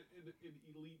 We're in an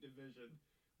elite division.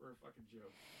 We're a fucking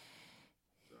joke.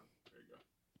 So there you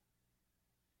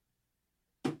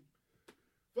go.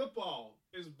 Football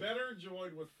is better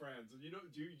enjoyed with friends, and do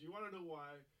you want to know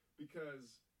why?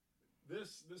 Because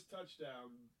this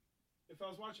touchdown, if I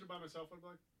was watching it by myself, I'd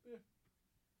be like, yeah,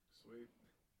 sweet.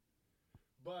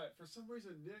 But for some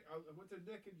reason, I went to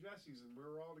Nick and Jesse's, and we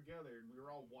were all together, and we were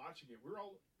all watching it. We were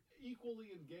all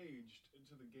equally engaged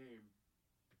into the game,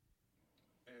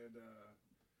 and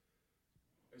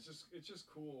it's just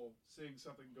cool seeing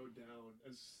something go down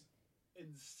as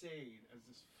insane as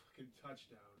this fucking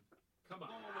touchdown. Come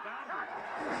on.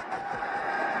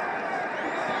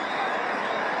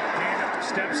 Dana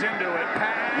steps into it.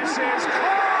 Pass is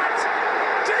caught.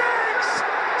 Diggs!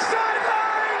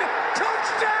 Sideline!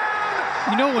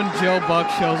 Touchdown! you know when Joe Buck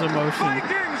shows emotion,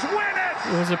 Vikings win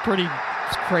it! it was a pretty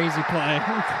crazy play.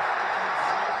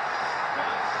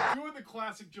 Doing the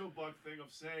classic Joe Buck thing of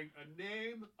saying a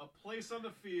name, a place on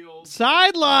the field,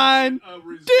 Sideline! a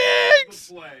result Diggs!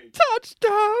 of the play.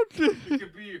 Touchdown! It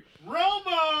could be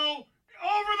Romo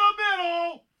over the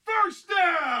middle, first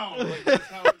down. Like, that's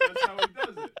how he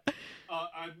does it.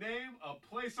 A name, a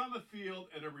place on the field,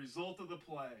 and a result of the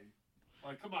play.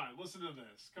 Like, come on, listen to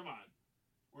this. Come on.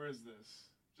 Where is this?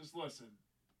 Just listen.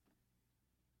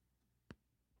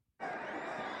 Dana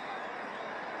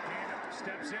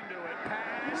steps into it.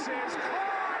 Pass is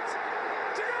caught.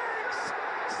 Diggs!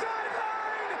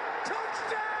 Sideline!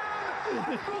 Touchdown!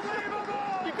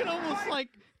 You can almost like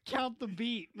count the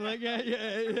beat. Like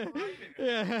yeah.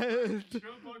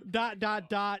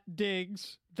 Dot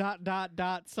digs.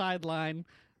 Dot sideline.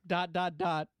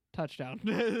 Dot touchdown.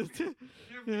 Give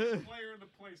me a player in the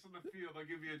place on the field. I'll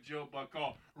give you a Joe Buck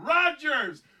call.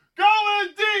 Rodgers going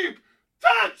deep.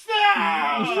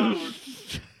 Touchdown.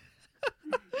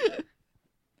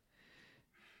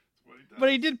 But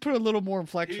he did put a little more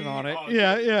inflection on it. Oh,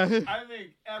 Yeah. I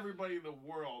think everybody in the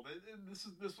world, and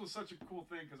this was such a cool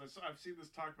thing because I've seen this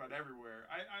talked about everywhere.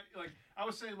 I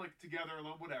was saying like together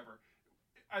alone, whatever.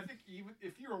 I think even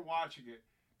if you were watching it,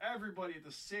 everybody at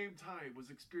the same time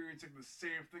was experiencing the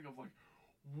same thing of like,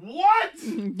 what?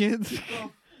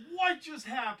 What just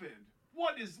happened?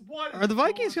 What is Are the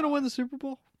Vikings going to win the Super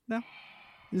Bowl now?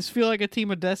 Does this feel like a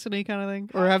team of destiny kind of thing,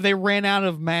 or have they ran out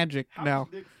of magic now?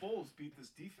 Does Nick Foles beat this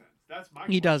defense? That's my. He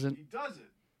question. doesn't. He doesn't.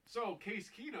 So Case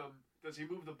Keenum, does he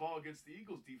move the ball against the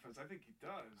Eagles defense? I think he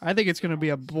does. I think it's going to be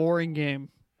a boring game.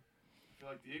 I feel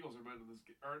like the Eagles are better than this,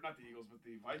 or not the Eagles, but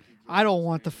the Vikings. I don't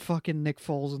want the fucking Nick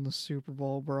Foles in the Super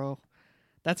Bowl, bro.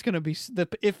 That's going to be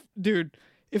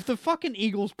if the fucking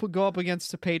Eagles go up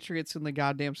against the Patriots in the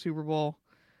goddamn Super Bowl,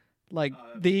 like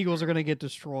the Eagles are going to get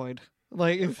destroyed.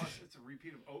 Like it's a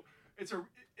repeat of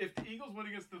if the Eagles win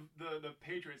against the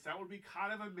Patriots, that would be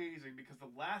kind of amazing because the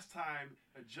last time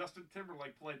that Justin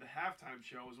Timberlake played the halftime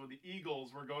show was when the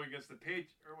Eagles were going against the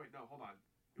Patriots. Or wait, no, hold on.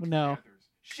 It was the No. Panthers.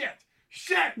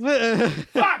 Shit!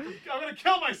 Fuck! I'm gonna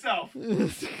kill myself. Damn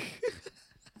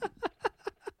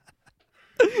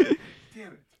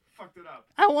it! Fucked it up.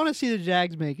 I want to see the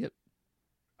Jags make it,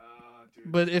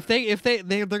 Dude, but if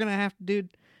they're gonna have to, dude.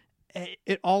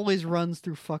 It always runs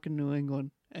through fucking New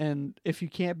England, and if you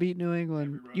can't beat New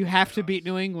England, you have to beat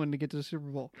New England to get to the Super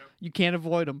Bowl. Yep. You can't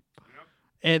avoid them. Yep.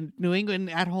 And New England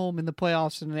at home in the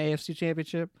playoffs in an AFC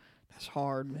Championship, that's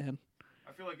hard, man.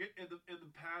 I feel like in the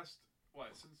past,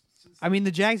 since I mean,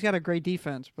 the Jags got a great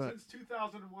defense, but since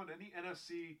 2001, any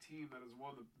NFC team that has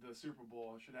won the Super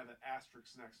Bowl should have an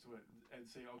asterisk next to it and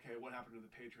say, okay, what happened to the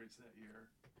Patriots that year?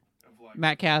 Of like,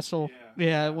 Matt Castle,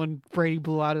 yeah, when Brady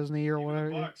blew out his knee or even whatever.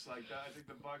 the Bucks, like that. I think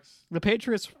the Bucks. The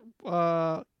Patriots,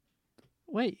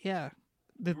 wait, yeah.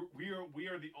 We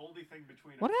are the only thing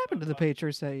between. What happened to the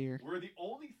Patriots that year? We're the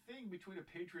only thing between a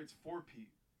Patriots four-peat.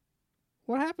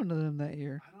 What happened to them that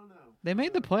year? I don't know. They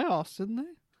made the playoffs, didn't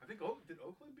they? I think did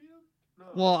Oakland beat them? No.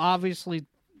 Well, obviously.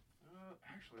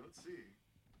 Actually, let's see.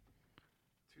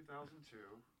 2002.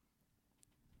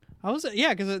 Because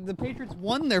the Patriots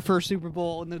won their first Super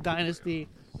Bowl in the dynasty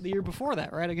the year before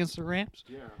that, right, against the Rams.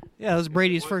 Yeah. Yeah, that was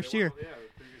Brady's first year. Yeah,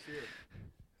 the previous year.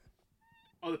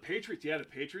 Oh, the Patriots. Yeah, the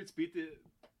Patriots beat the.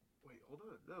 Wait, hold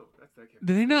on. No, that can't be.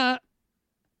 Did they not?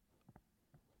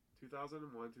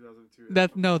 2001,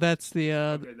 2002. That's the.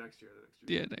 Okay, next year.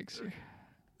 Yeah, next year.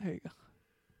 There you go.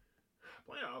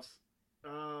 Playoffs.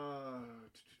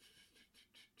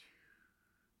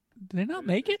 Did they not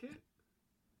make it?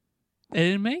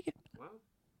 They didn't make it. Well,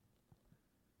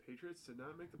 Patriots did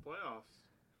not make the playoffs.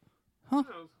 Huh.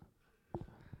 Who knows?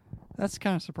 That's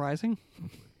kind of surprising.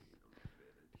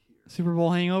 Super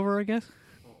Bowl hangover, I guess.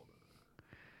 Hold on.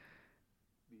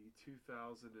 The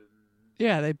 2000 and.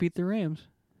 Yeah, they beat the Rams.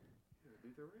 Yeah, they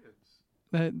beat the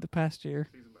Rams. The past year.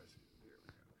 Season by season. Here we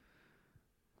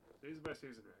go. Season by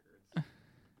season records.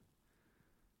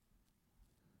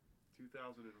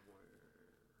 2001.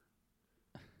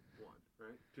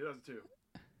 Right? 2002.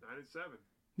 9 and 7.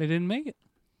 They didn't make it.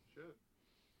 Shit.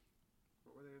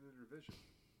 What were they in the division?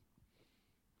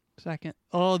 Second.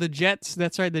 Oh, the Jets.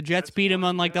 That's right. The Jets beat them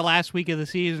on like the last week of the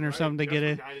season or something to get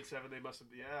it. 9 and 7. They must have.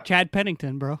 Yeah. Chad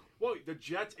Pennington, bro. Well, the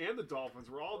Jets and the Dolphins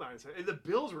were all 9 and 7, and the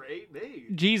Bills were 8 and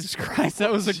 8. Jesus Christ,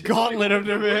 that was a gauntlet of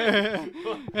them.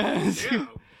 Damn,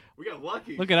 we got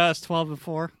lucky. Look at us,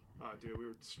 12-4. Oh, dude, we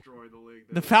were destroying the league.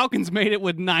 The Falcons made it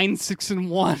with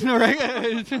 9-6-1. Right?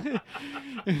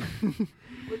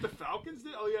 With the Falcons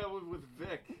did? Oh yeah, with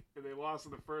Vic, and they lost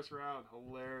in the first round.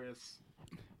 Hilarious.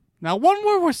 Now, one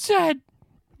word was said.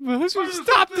 Let's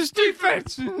stop this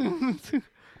defense. Wait, okay,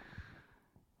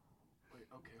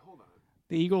 hold on.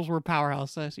 The Eagles were a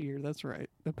powerhouse last year. That's right.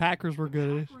 The Packers were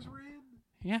good. Packers were in?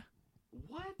 Yeah.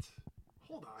 What?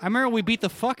 Hold on. I remember we beat the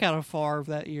fuck out of Favre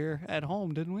that year at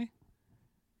home, didn't we?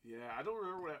 Yeah, I don't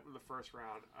remember what happened in the first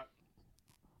round.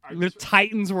 The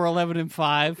Titans were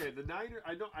 11-5. Okay, the Niners.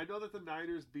 I know that the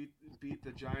Niners beat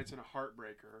the Giants in a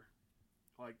heartbreaker.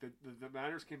 Like the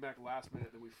Niners came back last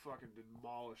minute, and we fucking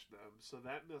demolished them. So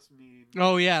that must mean.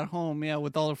 Oh yeah, at home, yeah,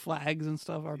 with all the flags and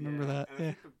stuff. I remember that. And I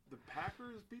Yeah. think the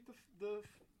Packers beat the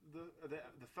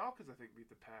Falcons. I think beat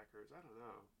the Packers. I don't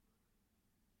know.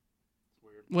 It's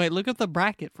weird. Wait, look at the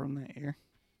bracket from that year.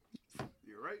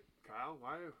 You're right.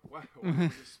 Well, why are we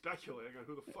just speculating on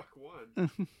who the fuck won?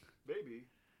 Maybe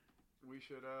we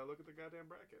should look at the goddamn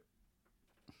bracket.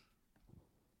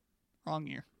 Wrong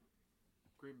year.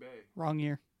 Green Bay. Wrong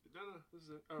year. No, this is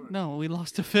it. Oh, right. No, we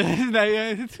lost to Philly.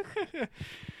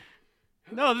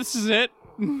 No, this is it.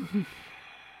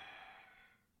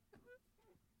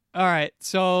 All right,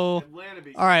 so Atlanta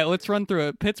beat. all right, let's run through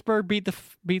it. Pittsburgh beat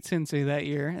Cincy that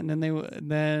year, and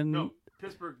then No,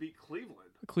 Pittsburgh beat Cleveland.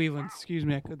 Cleveland. Excuse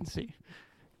me, I couldn't see.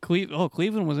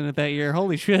 Cleveland was in it that year.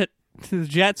 Holy shit! The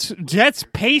Jets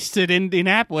pasted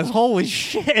Indianapolis. Holy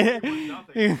shit!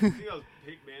 Nothing. I think that was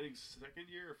Peyton Manning's second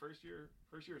year, or first year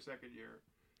or second year.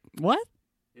 What?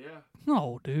 Yeah.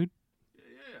 No, dude.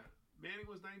 Yeah. Manning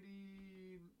was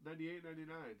 98, 99.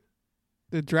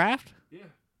 The draft? Yeah.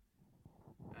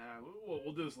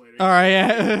 We'll do this later. All right,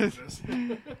 yeah.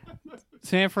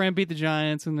 San Fran beat the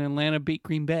Giants, and then Atlanta beat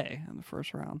Green Bay in the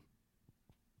first round.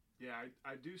 Yeah,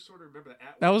 I do sort of remember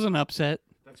that. That was an upset.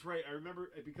 That's right. I remember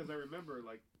because I remember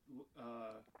like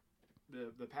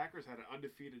the Packers had an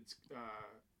undefeated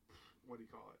what do you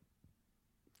call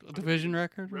it? A division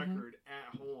record? Record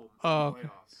at home Oh, in the okay.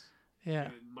 playoffs. Yeah.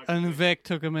 Michael And Vick- Vic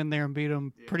took him in there and beat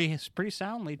him Yeah. pretty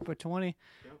soundly, put 20.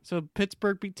 Yep. So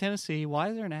Pittsburgh beat Tennessee. Why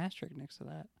is there an asterisk next to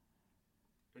that?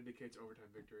 indicates overtime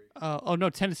victory. Oh no,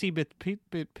 Tennessee beat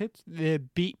Pittsburgh.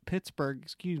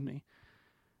 Excuse me.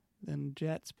 Then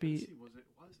Jets beat. Tennessee, was it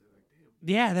like damn.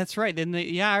 Yeah, that's right. Then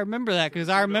I remember that because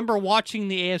I remember watching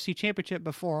the AFC Championship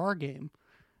before our game.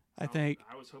 I think.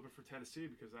 I was hoping for Tennessee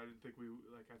because I didn't think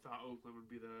I thought Oakland would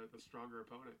be the stronger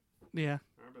opponent. Yeah.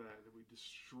 I remember that. And we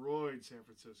destroyed San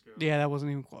Francisco. Yeah, that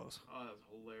wasn't even close. Oh, that was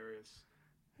hilarious.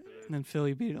 And then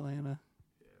Philly beat Atlanta.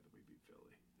 Yeah, then we beat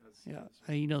Philly. Yeah,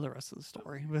 that's you know the rest of the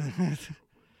story. But Oakland.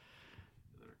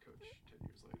 And then our coach 10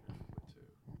 years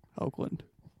later went Oakland.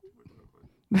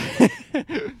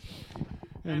 to Oakland.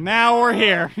 And now we're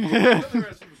here. The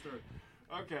rest of the story.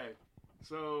 Okay,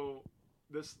 so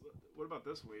what about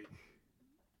this week?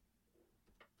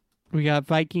 We got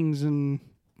Vikings and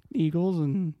Eagles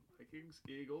and Vikings,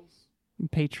 Eagles.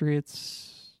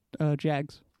 Patriots,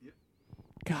 Jags. Yep.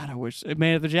 God, I wish,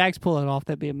 man, if the Jags pull it off,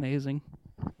 that'd be amazing.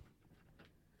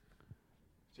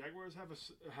 Jaguars have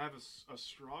a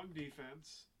strong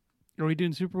defense. Are we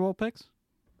doing Super Bowl picks?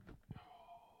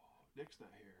 Nick's not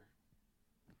here.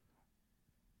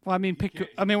 Well, I mean, You can't- you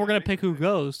we're can't gonna make pick a who pick.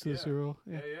 goes to the Yeah. Super Bowl.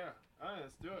 Yeah. Yeah. All right,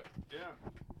 let's do it. Yeah.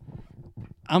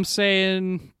 I'm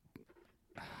saying.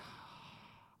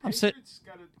 Patriots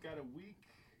got a weak,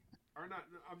 or not?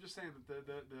 I'm just saying that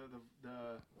the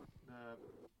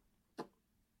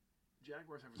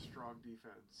Jaguars have a strong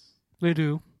defense, They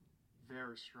do,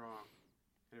 very strong.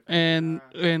 and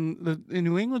the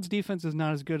New England's defense is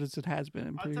not as good as it has been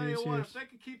in I'll previous tell you what, years. if they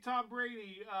can keep Tom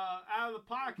Brady out of the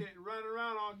pocket and running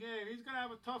around all game, he's gonna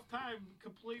have a tough time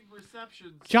completing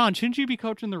receptions. John, shouldn't you be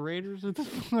coaching the Raiders at this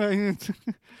point?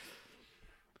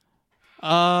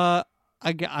 I'm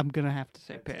gonna have to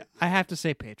say I have to say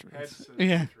Head Patriots. says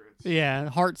Yeah, Patriots. yeah.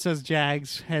 Heart says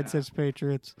Jags. Head says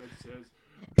Patriots. Head says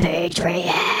Patriots.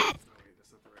 oh, wait,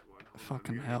 that's not the right one. Hold on,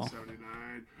 Fucking we gotta hell. go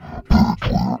 79. Oh,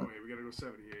 wait, we gotta go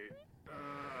 78.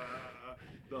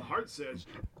 The heart says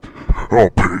Oh,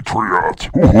 Patriots!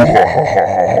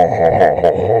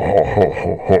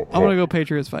 I'm gonna go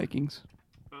Patriots Vikings.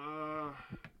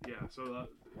 yeah. So the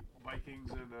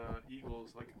Vikings and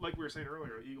Eagles, like we were saying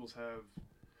earlier, Eagles have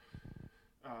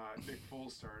Nick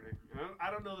Foles starting. And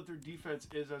I don't know that their defense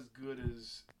is as good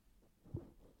as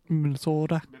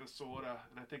Minnesota. Minnesota,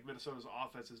 and I think Minnesota's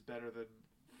offense is better than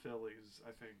Philly's.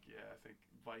 I think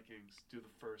Vikings do the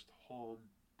first home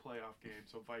playoff game.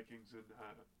 So Vikings and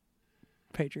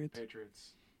Patriots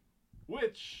Patriots,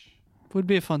 which would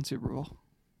be a fun Super Bowl.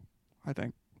 I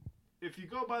think. if you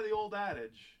go by the old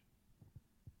adage,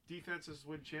 defenses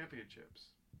win championships.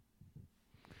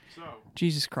 So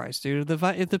Jesus Christ, dude!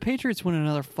 If the Patriots win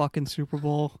another fucking Super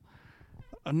Bowl,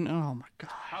 oh my god!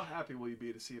 how happy will you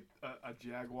be to see a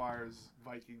Jaguars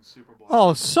Vikings Super Bowl?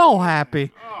 Oh, so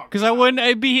happy Oh, because I wouldn't.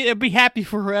 I'd be happy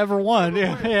for whoever won.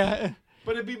 Yeah, Whoever yeah.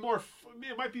 But it'd be more.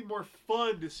 It might be more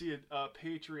fun to see a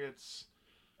Patriots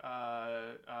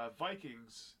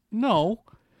Vikings No,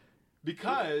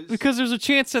 because there's a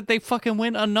chance that they fucking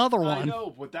win another I one.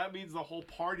 know, but that means the whole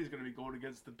party's going to be going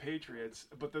against the Patriots.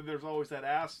 But then there's always that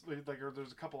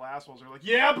there's a couple assholes who are like,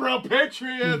 yeah, bro,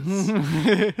 Patriots.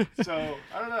 So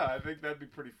I don't know. I think that'd be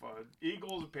pretty fun.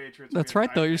 Eagles and Patriots. That's would be a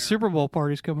right, though. Your nightmare. Super Bowl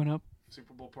party's coming up.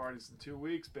 Super Bowl party's in 2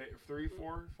 weeks, 3,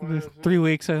 4, 3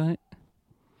 weeks, I think.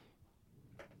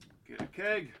 Get a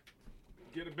keg.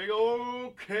 Get a big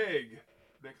old keg.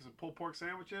 Make some pulled pork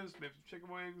sandwiches. Maybe some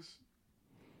chicken wings.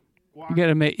 Guac. You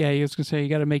gotta make. Yeah, I was gonna say you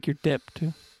gotta make your dip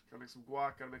too. Gotta make some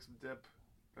guac. Gotta make some dip.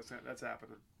 That's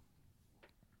happening.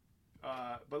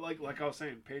 But like I was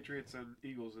saying, Patriots and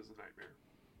Eagles is a nightmare.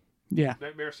 Yeah.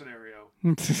 Nightmare scenario.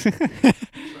 So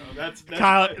that's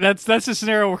Kyle, that's the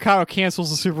scenario where Kyle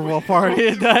cancels the Super Bowl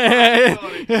party. where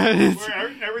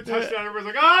every touchdown, everybody's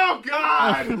like, "Oh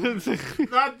God,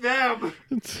 not them."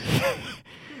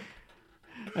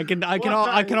 I can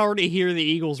already hear the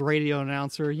Eagles radio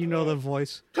announcer. You know the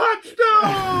voice.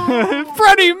 Touchdown,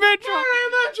 Freddie Mitchell.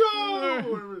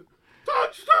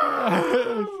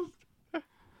 Touchdown.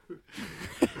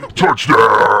 Touchdown!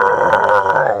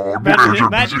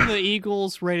 Imagine the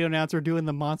Eagles radio announcer doing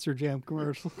the Monster Jam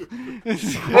commercial.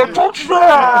 A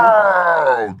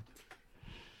touchdown!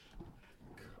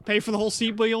 Pay for the whole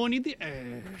seat, but you only need the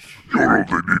edge. You only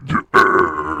need the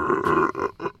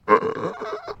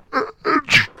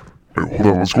edge. Hey, hold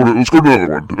on, let's go to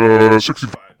another one.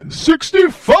 65.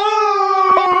 65.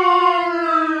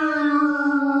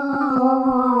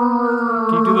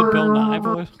 Can you do the Bill Nye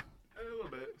voice? A little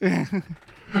bit.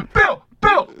 Bill!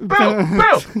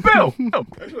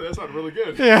 Actually, that sounded really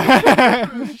good.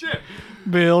 Yeah. Shit.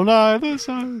 Bill Nye the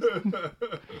Science.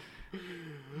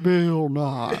 Bill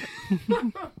Nye.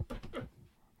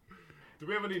 Do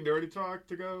we have any nerdy talk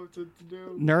to do?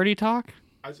 Nerdy talk?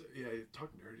 Yeah, talk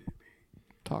nerdy to me.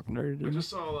 Talk nerdy to I me. just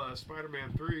saw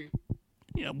Spider-Man 3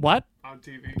 Yeah, what? on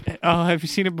TV. Oh, have you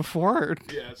seen it before?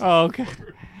 Yes. Oh, okay.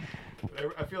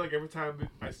 I feel like every time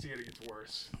I see it, it gets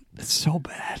worse. It's so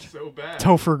bad. So bad.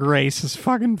 Topher Grace is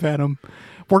fucking Venom.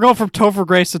 We're going from Topher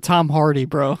Grace to Tom Hardy,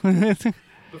 bro. The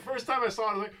first time I saw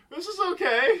it, I was like, this is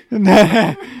okay.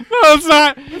 No, it's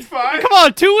not. It's fine. Come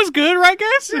on, 2 was good, right,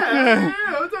 guys? Yeah,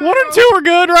 1 and 2 were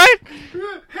good, right?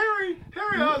 Harry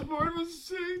Osborn was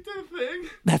did a thing.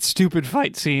 That stupid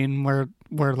fight scene where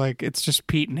like it's just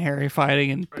Pete and Harry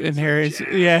fighting and Harry's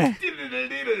Poo. yeah. I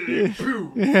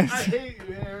hate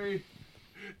you, Harry.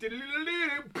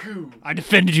 Poo. I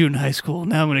defended you in high school.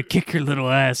 Now I'm gonna kick your little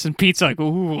ass. And Pete's like,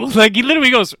 ooh, like he literally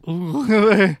goes, ooh.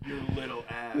 Your little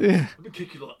ass. I'm gonna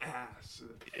kick your little ass.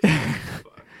 It's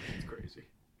crazy.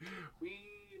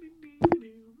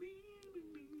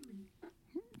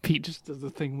 Pete just does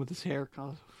the thing with his hair.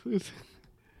 I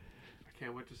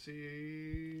can't wait to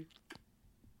see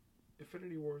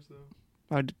Infinity Wars, though.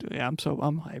 I'm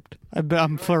hyped.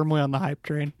 I'm firmly on the hype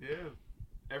train. Yeah.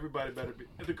 Everybody better be.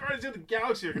 The Guardians of the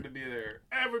Galaxy are going to be there.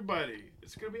 Everybody.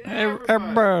 It's going to be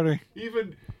everybody.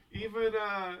 Even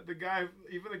the guy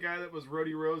that was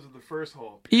Rhodey Rose in the first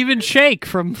Hulk. Even Shake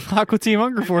from Aqua Team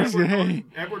Hunger Force.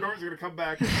 Edward Norton's going to come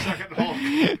back in the second Hulk.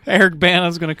 Eric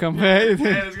Bana's going to come back.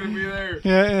 Bana's going to be there.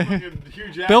 Yeah. Fucking Hugh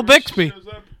Jackman Bill Bixby. shows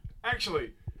up.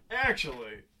 Actually,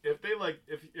 if they like,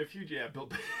 if Hugh, yeah, Bill.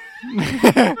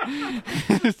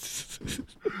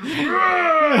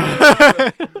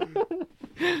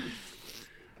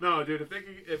 No, dude.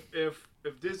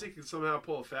 If Disney can somehow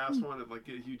pull a fast one and like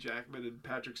get Hugh Jackman and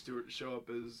Patrick Stewart to show up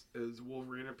as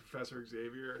Wolverine and Professor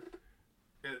Xavier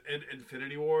in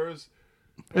Infinity Wars,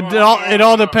 It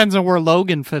all depends on where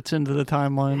Logan fits into the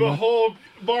timeline. the whole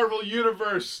Marvel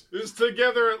universe is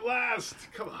together at last.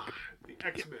 Come on, the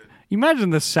X-Men. You imagine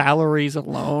the salaries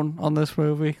alone on this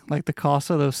movie, like the cost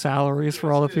of those salaries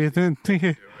for all the people.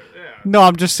 Yeah. No,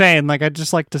 I'm just saying, like I'd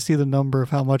just like to see the number of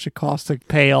how much it costs to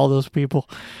pay all those people.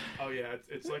 Oh yeah,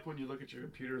 it's like when you look at your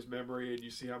computer's memory and you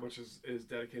see how much is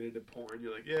dedicated to porn.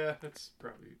 You're like, yeah, that's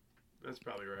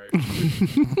probably right.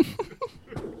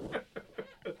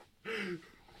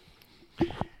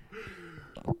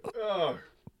 Oh.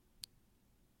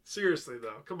 Seriously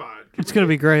though, come on. It's gonna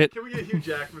be great. Can we get Hugh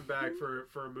Jackman back for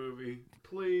a movie,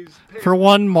 please? For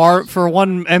one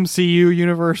MCU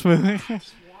universe movie.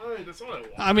 That's all I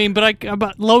want. I mean,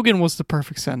 but Logan was the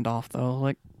perfect send off though.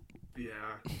 Like, Yeah,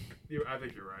 I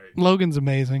think you're right. Logan's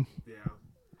amazing. Yeah.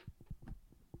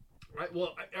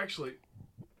 Actually,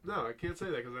 no, I can't say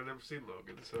that because I've never seen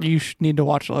Logan. So You need to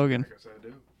watch Logan. I guess I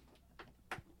do.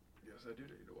 Yes, I do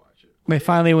need to watch it. They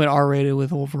finally went R-rated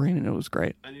with Wolverine, and it was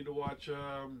great. I need to watch.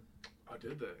 Oh,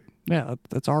 did they? Yeah,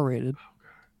 that's R-rated. Oh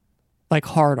god. Like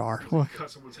hard R.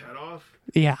 Cut someone's head off.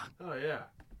 Yeah. Oh yeah.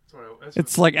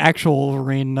 It's like actual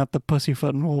Wolverine, not the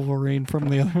pussyfooting Wolverine from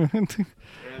the other one. And then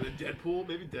Deadpool.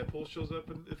 Maybe Deadpool shows up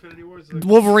in Infinity Wars. Like,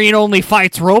 Wolverine only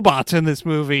fights robots in this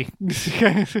movie.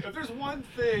 if there's one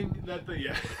thing that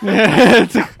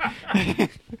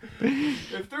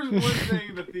if there's one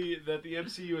thing that the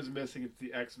MCU is missing, it's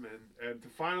the X-Men. And to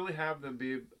finally have them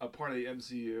be a part of the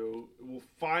MCU will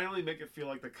finally make it feel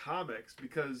like the comics,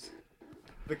 because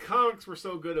the comics were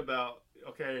so good about,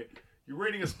 okay, you're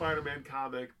reading a Spider-Man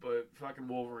comic, but fucking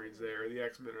Wolverine's there, the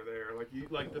X-Men are there.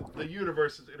 The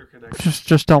universe is interconnected.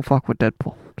 Just don't fuck with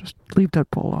Deadpool. Just leave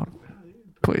Deadpool alone.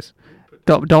 Please.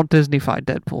 Don't Disney-fy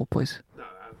Deadpool, please. No,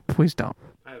 Please don't.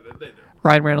 they know.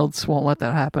 Ryan Reynolds won't let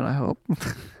that happen, I hope.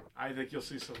 I think you'll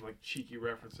see some like cheeky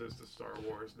references to Star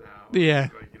Wars now. Yeah.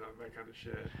 Like, that kind of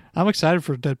shit. I'm excited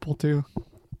for Deadpool 2.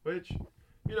 Which,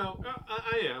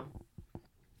 I am.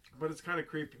 But it's kind of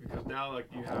creepy because now, like,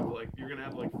 you're gonna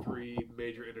have like 3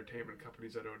 major entertainment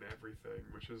companies that own everything,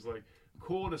 which is like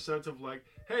cool in a sense of like,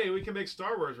 hey, we can make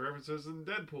Star Wars references in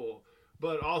Deadpool,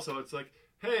 but also it's like,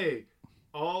 hey,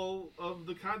 all of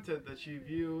the content that you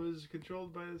view is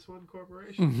controlled by this one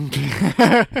corporation.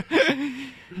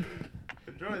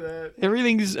 Enjoy that.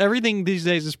 Everything these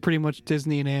days is pretty much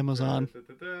Disney and Amazon. Oh,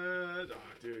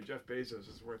 dude, Jeff Bezos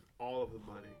is worth all of the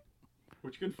money.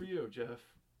 Which good for you, Jeff.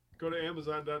 Go to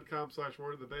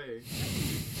Amazon.com/Word of the Bay.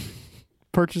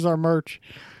 Purchase our merch.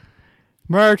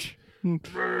 Merch.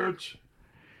 Merch.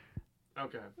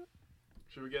 Okay.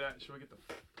 Should we get the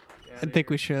fuck I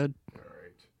think we should.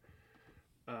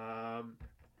 All right.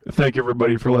 Thank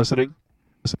everybody for listening.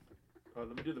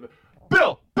 Let me do the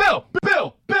Bill.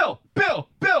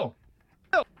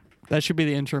 That should be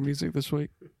the intro music this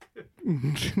week.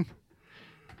 Thanks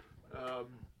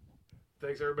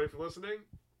everybody for listening.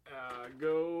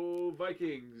 Go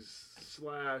Vikings /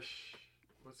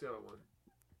 what's the other one?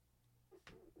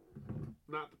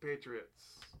 Not the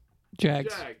Patriots.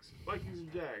 Jags. Vikings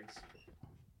and Jags.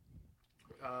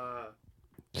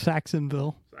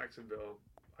 Saxonville.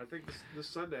 I think this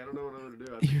Sunday. I don't know what I'm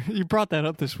going to do. You brought that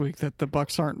up this week that the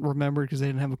Bucks aren't remembered because they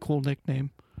didn't have a cool nickname.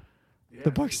 Yeah,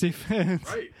 The Bucks defense.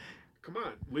 Right. Come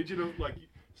on. Legion of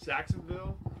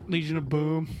Saxonville. Legion of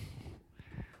Boom.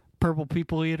 Purple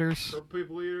People Eaters.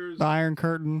 The Iron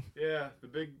Curtain. Yeah, the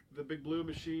big blue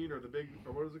machine or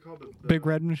what is it called? The Big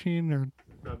Red Machine or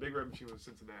No, Big Red Machine was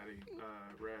Cincinnati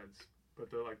Reds, but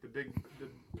they're like the big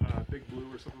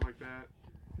blue or something like that.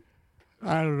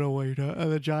 I don't know what you're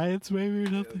talking. The Giants maybe or Yeah,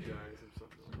 the something. Giants or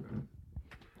something like that.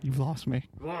 You've lost me.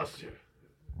 Lost you.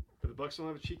 But the Bucks don't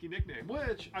have a cheeky nickname,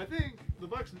 which I think the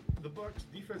Bucks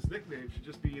defense nickname should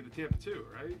just be the Tampa 2,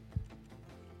 right?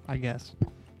 I guess.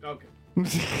 Okay.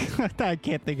 I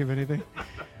can't think of anything.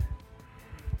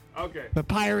 Okay. The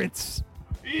Pirates.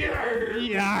 Yarr!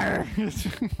 Yar.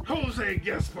 Jose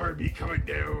Gaspar be coming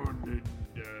down,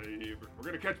 and we're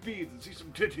gonna catch beads and see some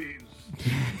titties.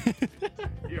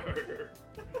 Yarr!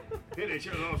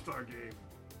 NHL All-Star Game.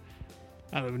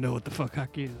 I don't even know what the fuck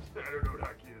hockey is. I don't know what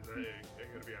hockey is. I ain't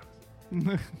gonna be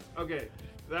honest. Okay,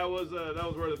 that was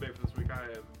Word of the Bay for this week. I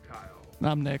am Kyle,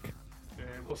 I'm Nick.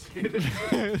 and we'll see you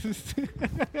next week.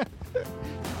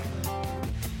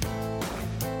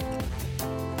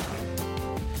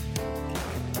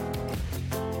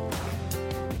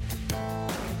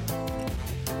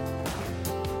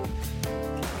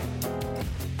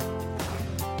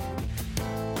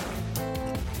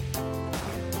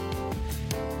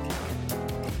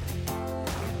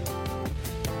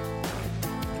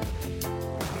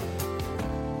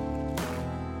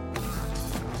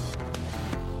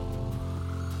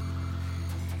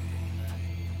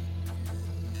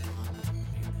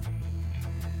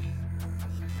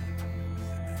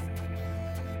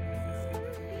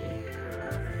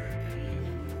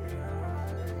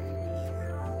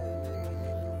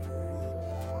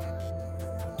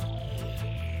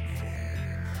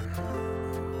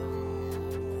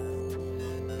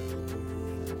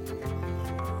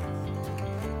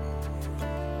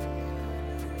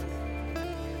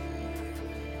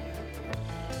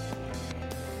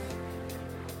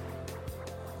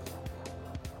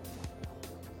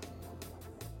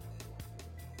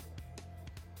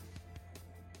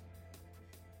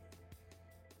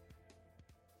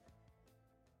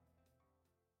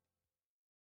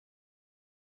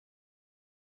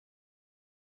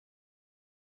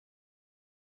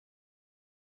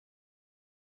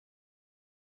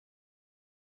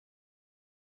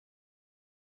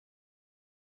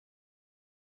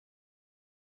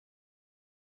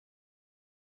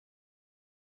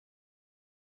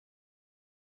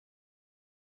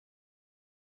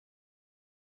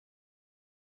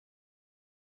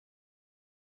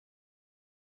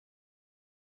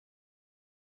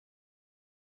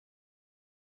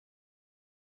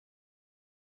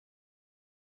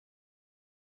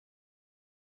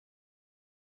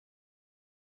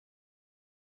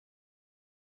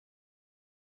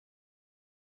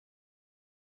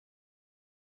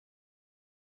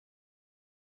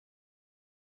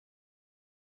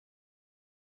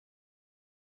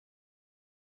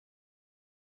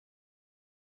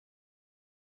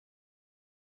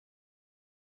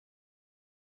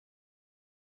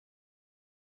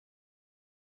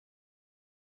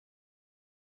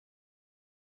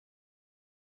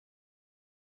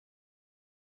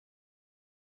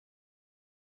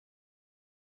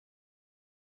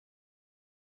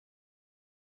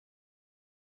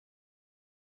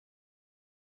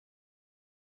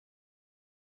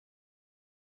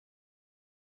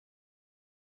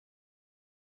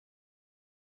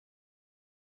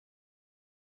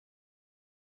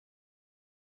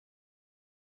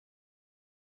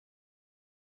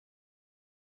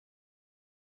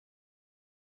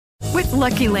 With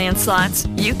Lucky Land Slots,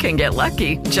 you can get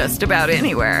lucky just about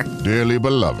anywhere. Dearly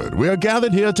beloved, we are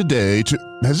gathered here today to...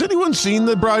 Has anyone seen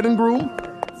the bride and groom?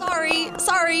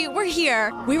 Sorry, we're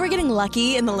here. We were getting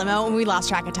lucky in the limo and we lost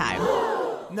track of time.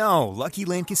 No, Lucky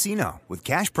Land Casino, with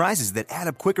cash prizes that add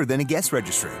up quicker than a guest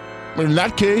registry. In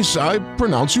that case, I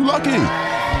pronounce you lucky.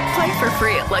 Play for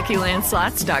free at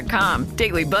LuckyLandSlots.com.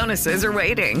 Daily bonuses are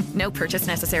waiting. No purchase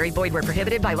necessary. Void where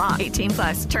prohibited by law.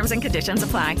 18+. Terms and conditions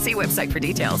apply. See website for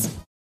details.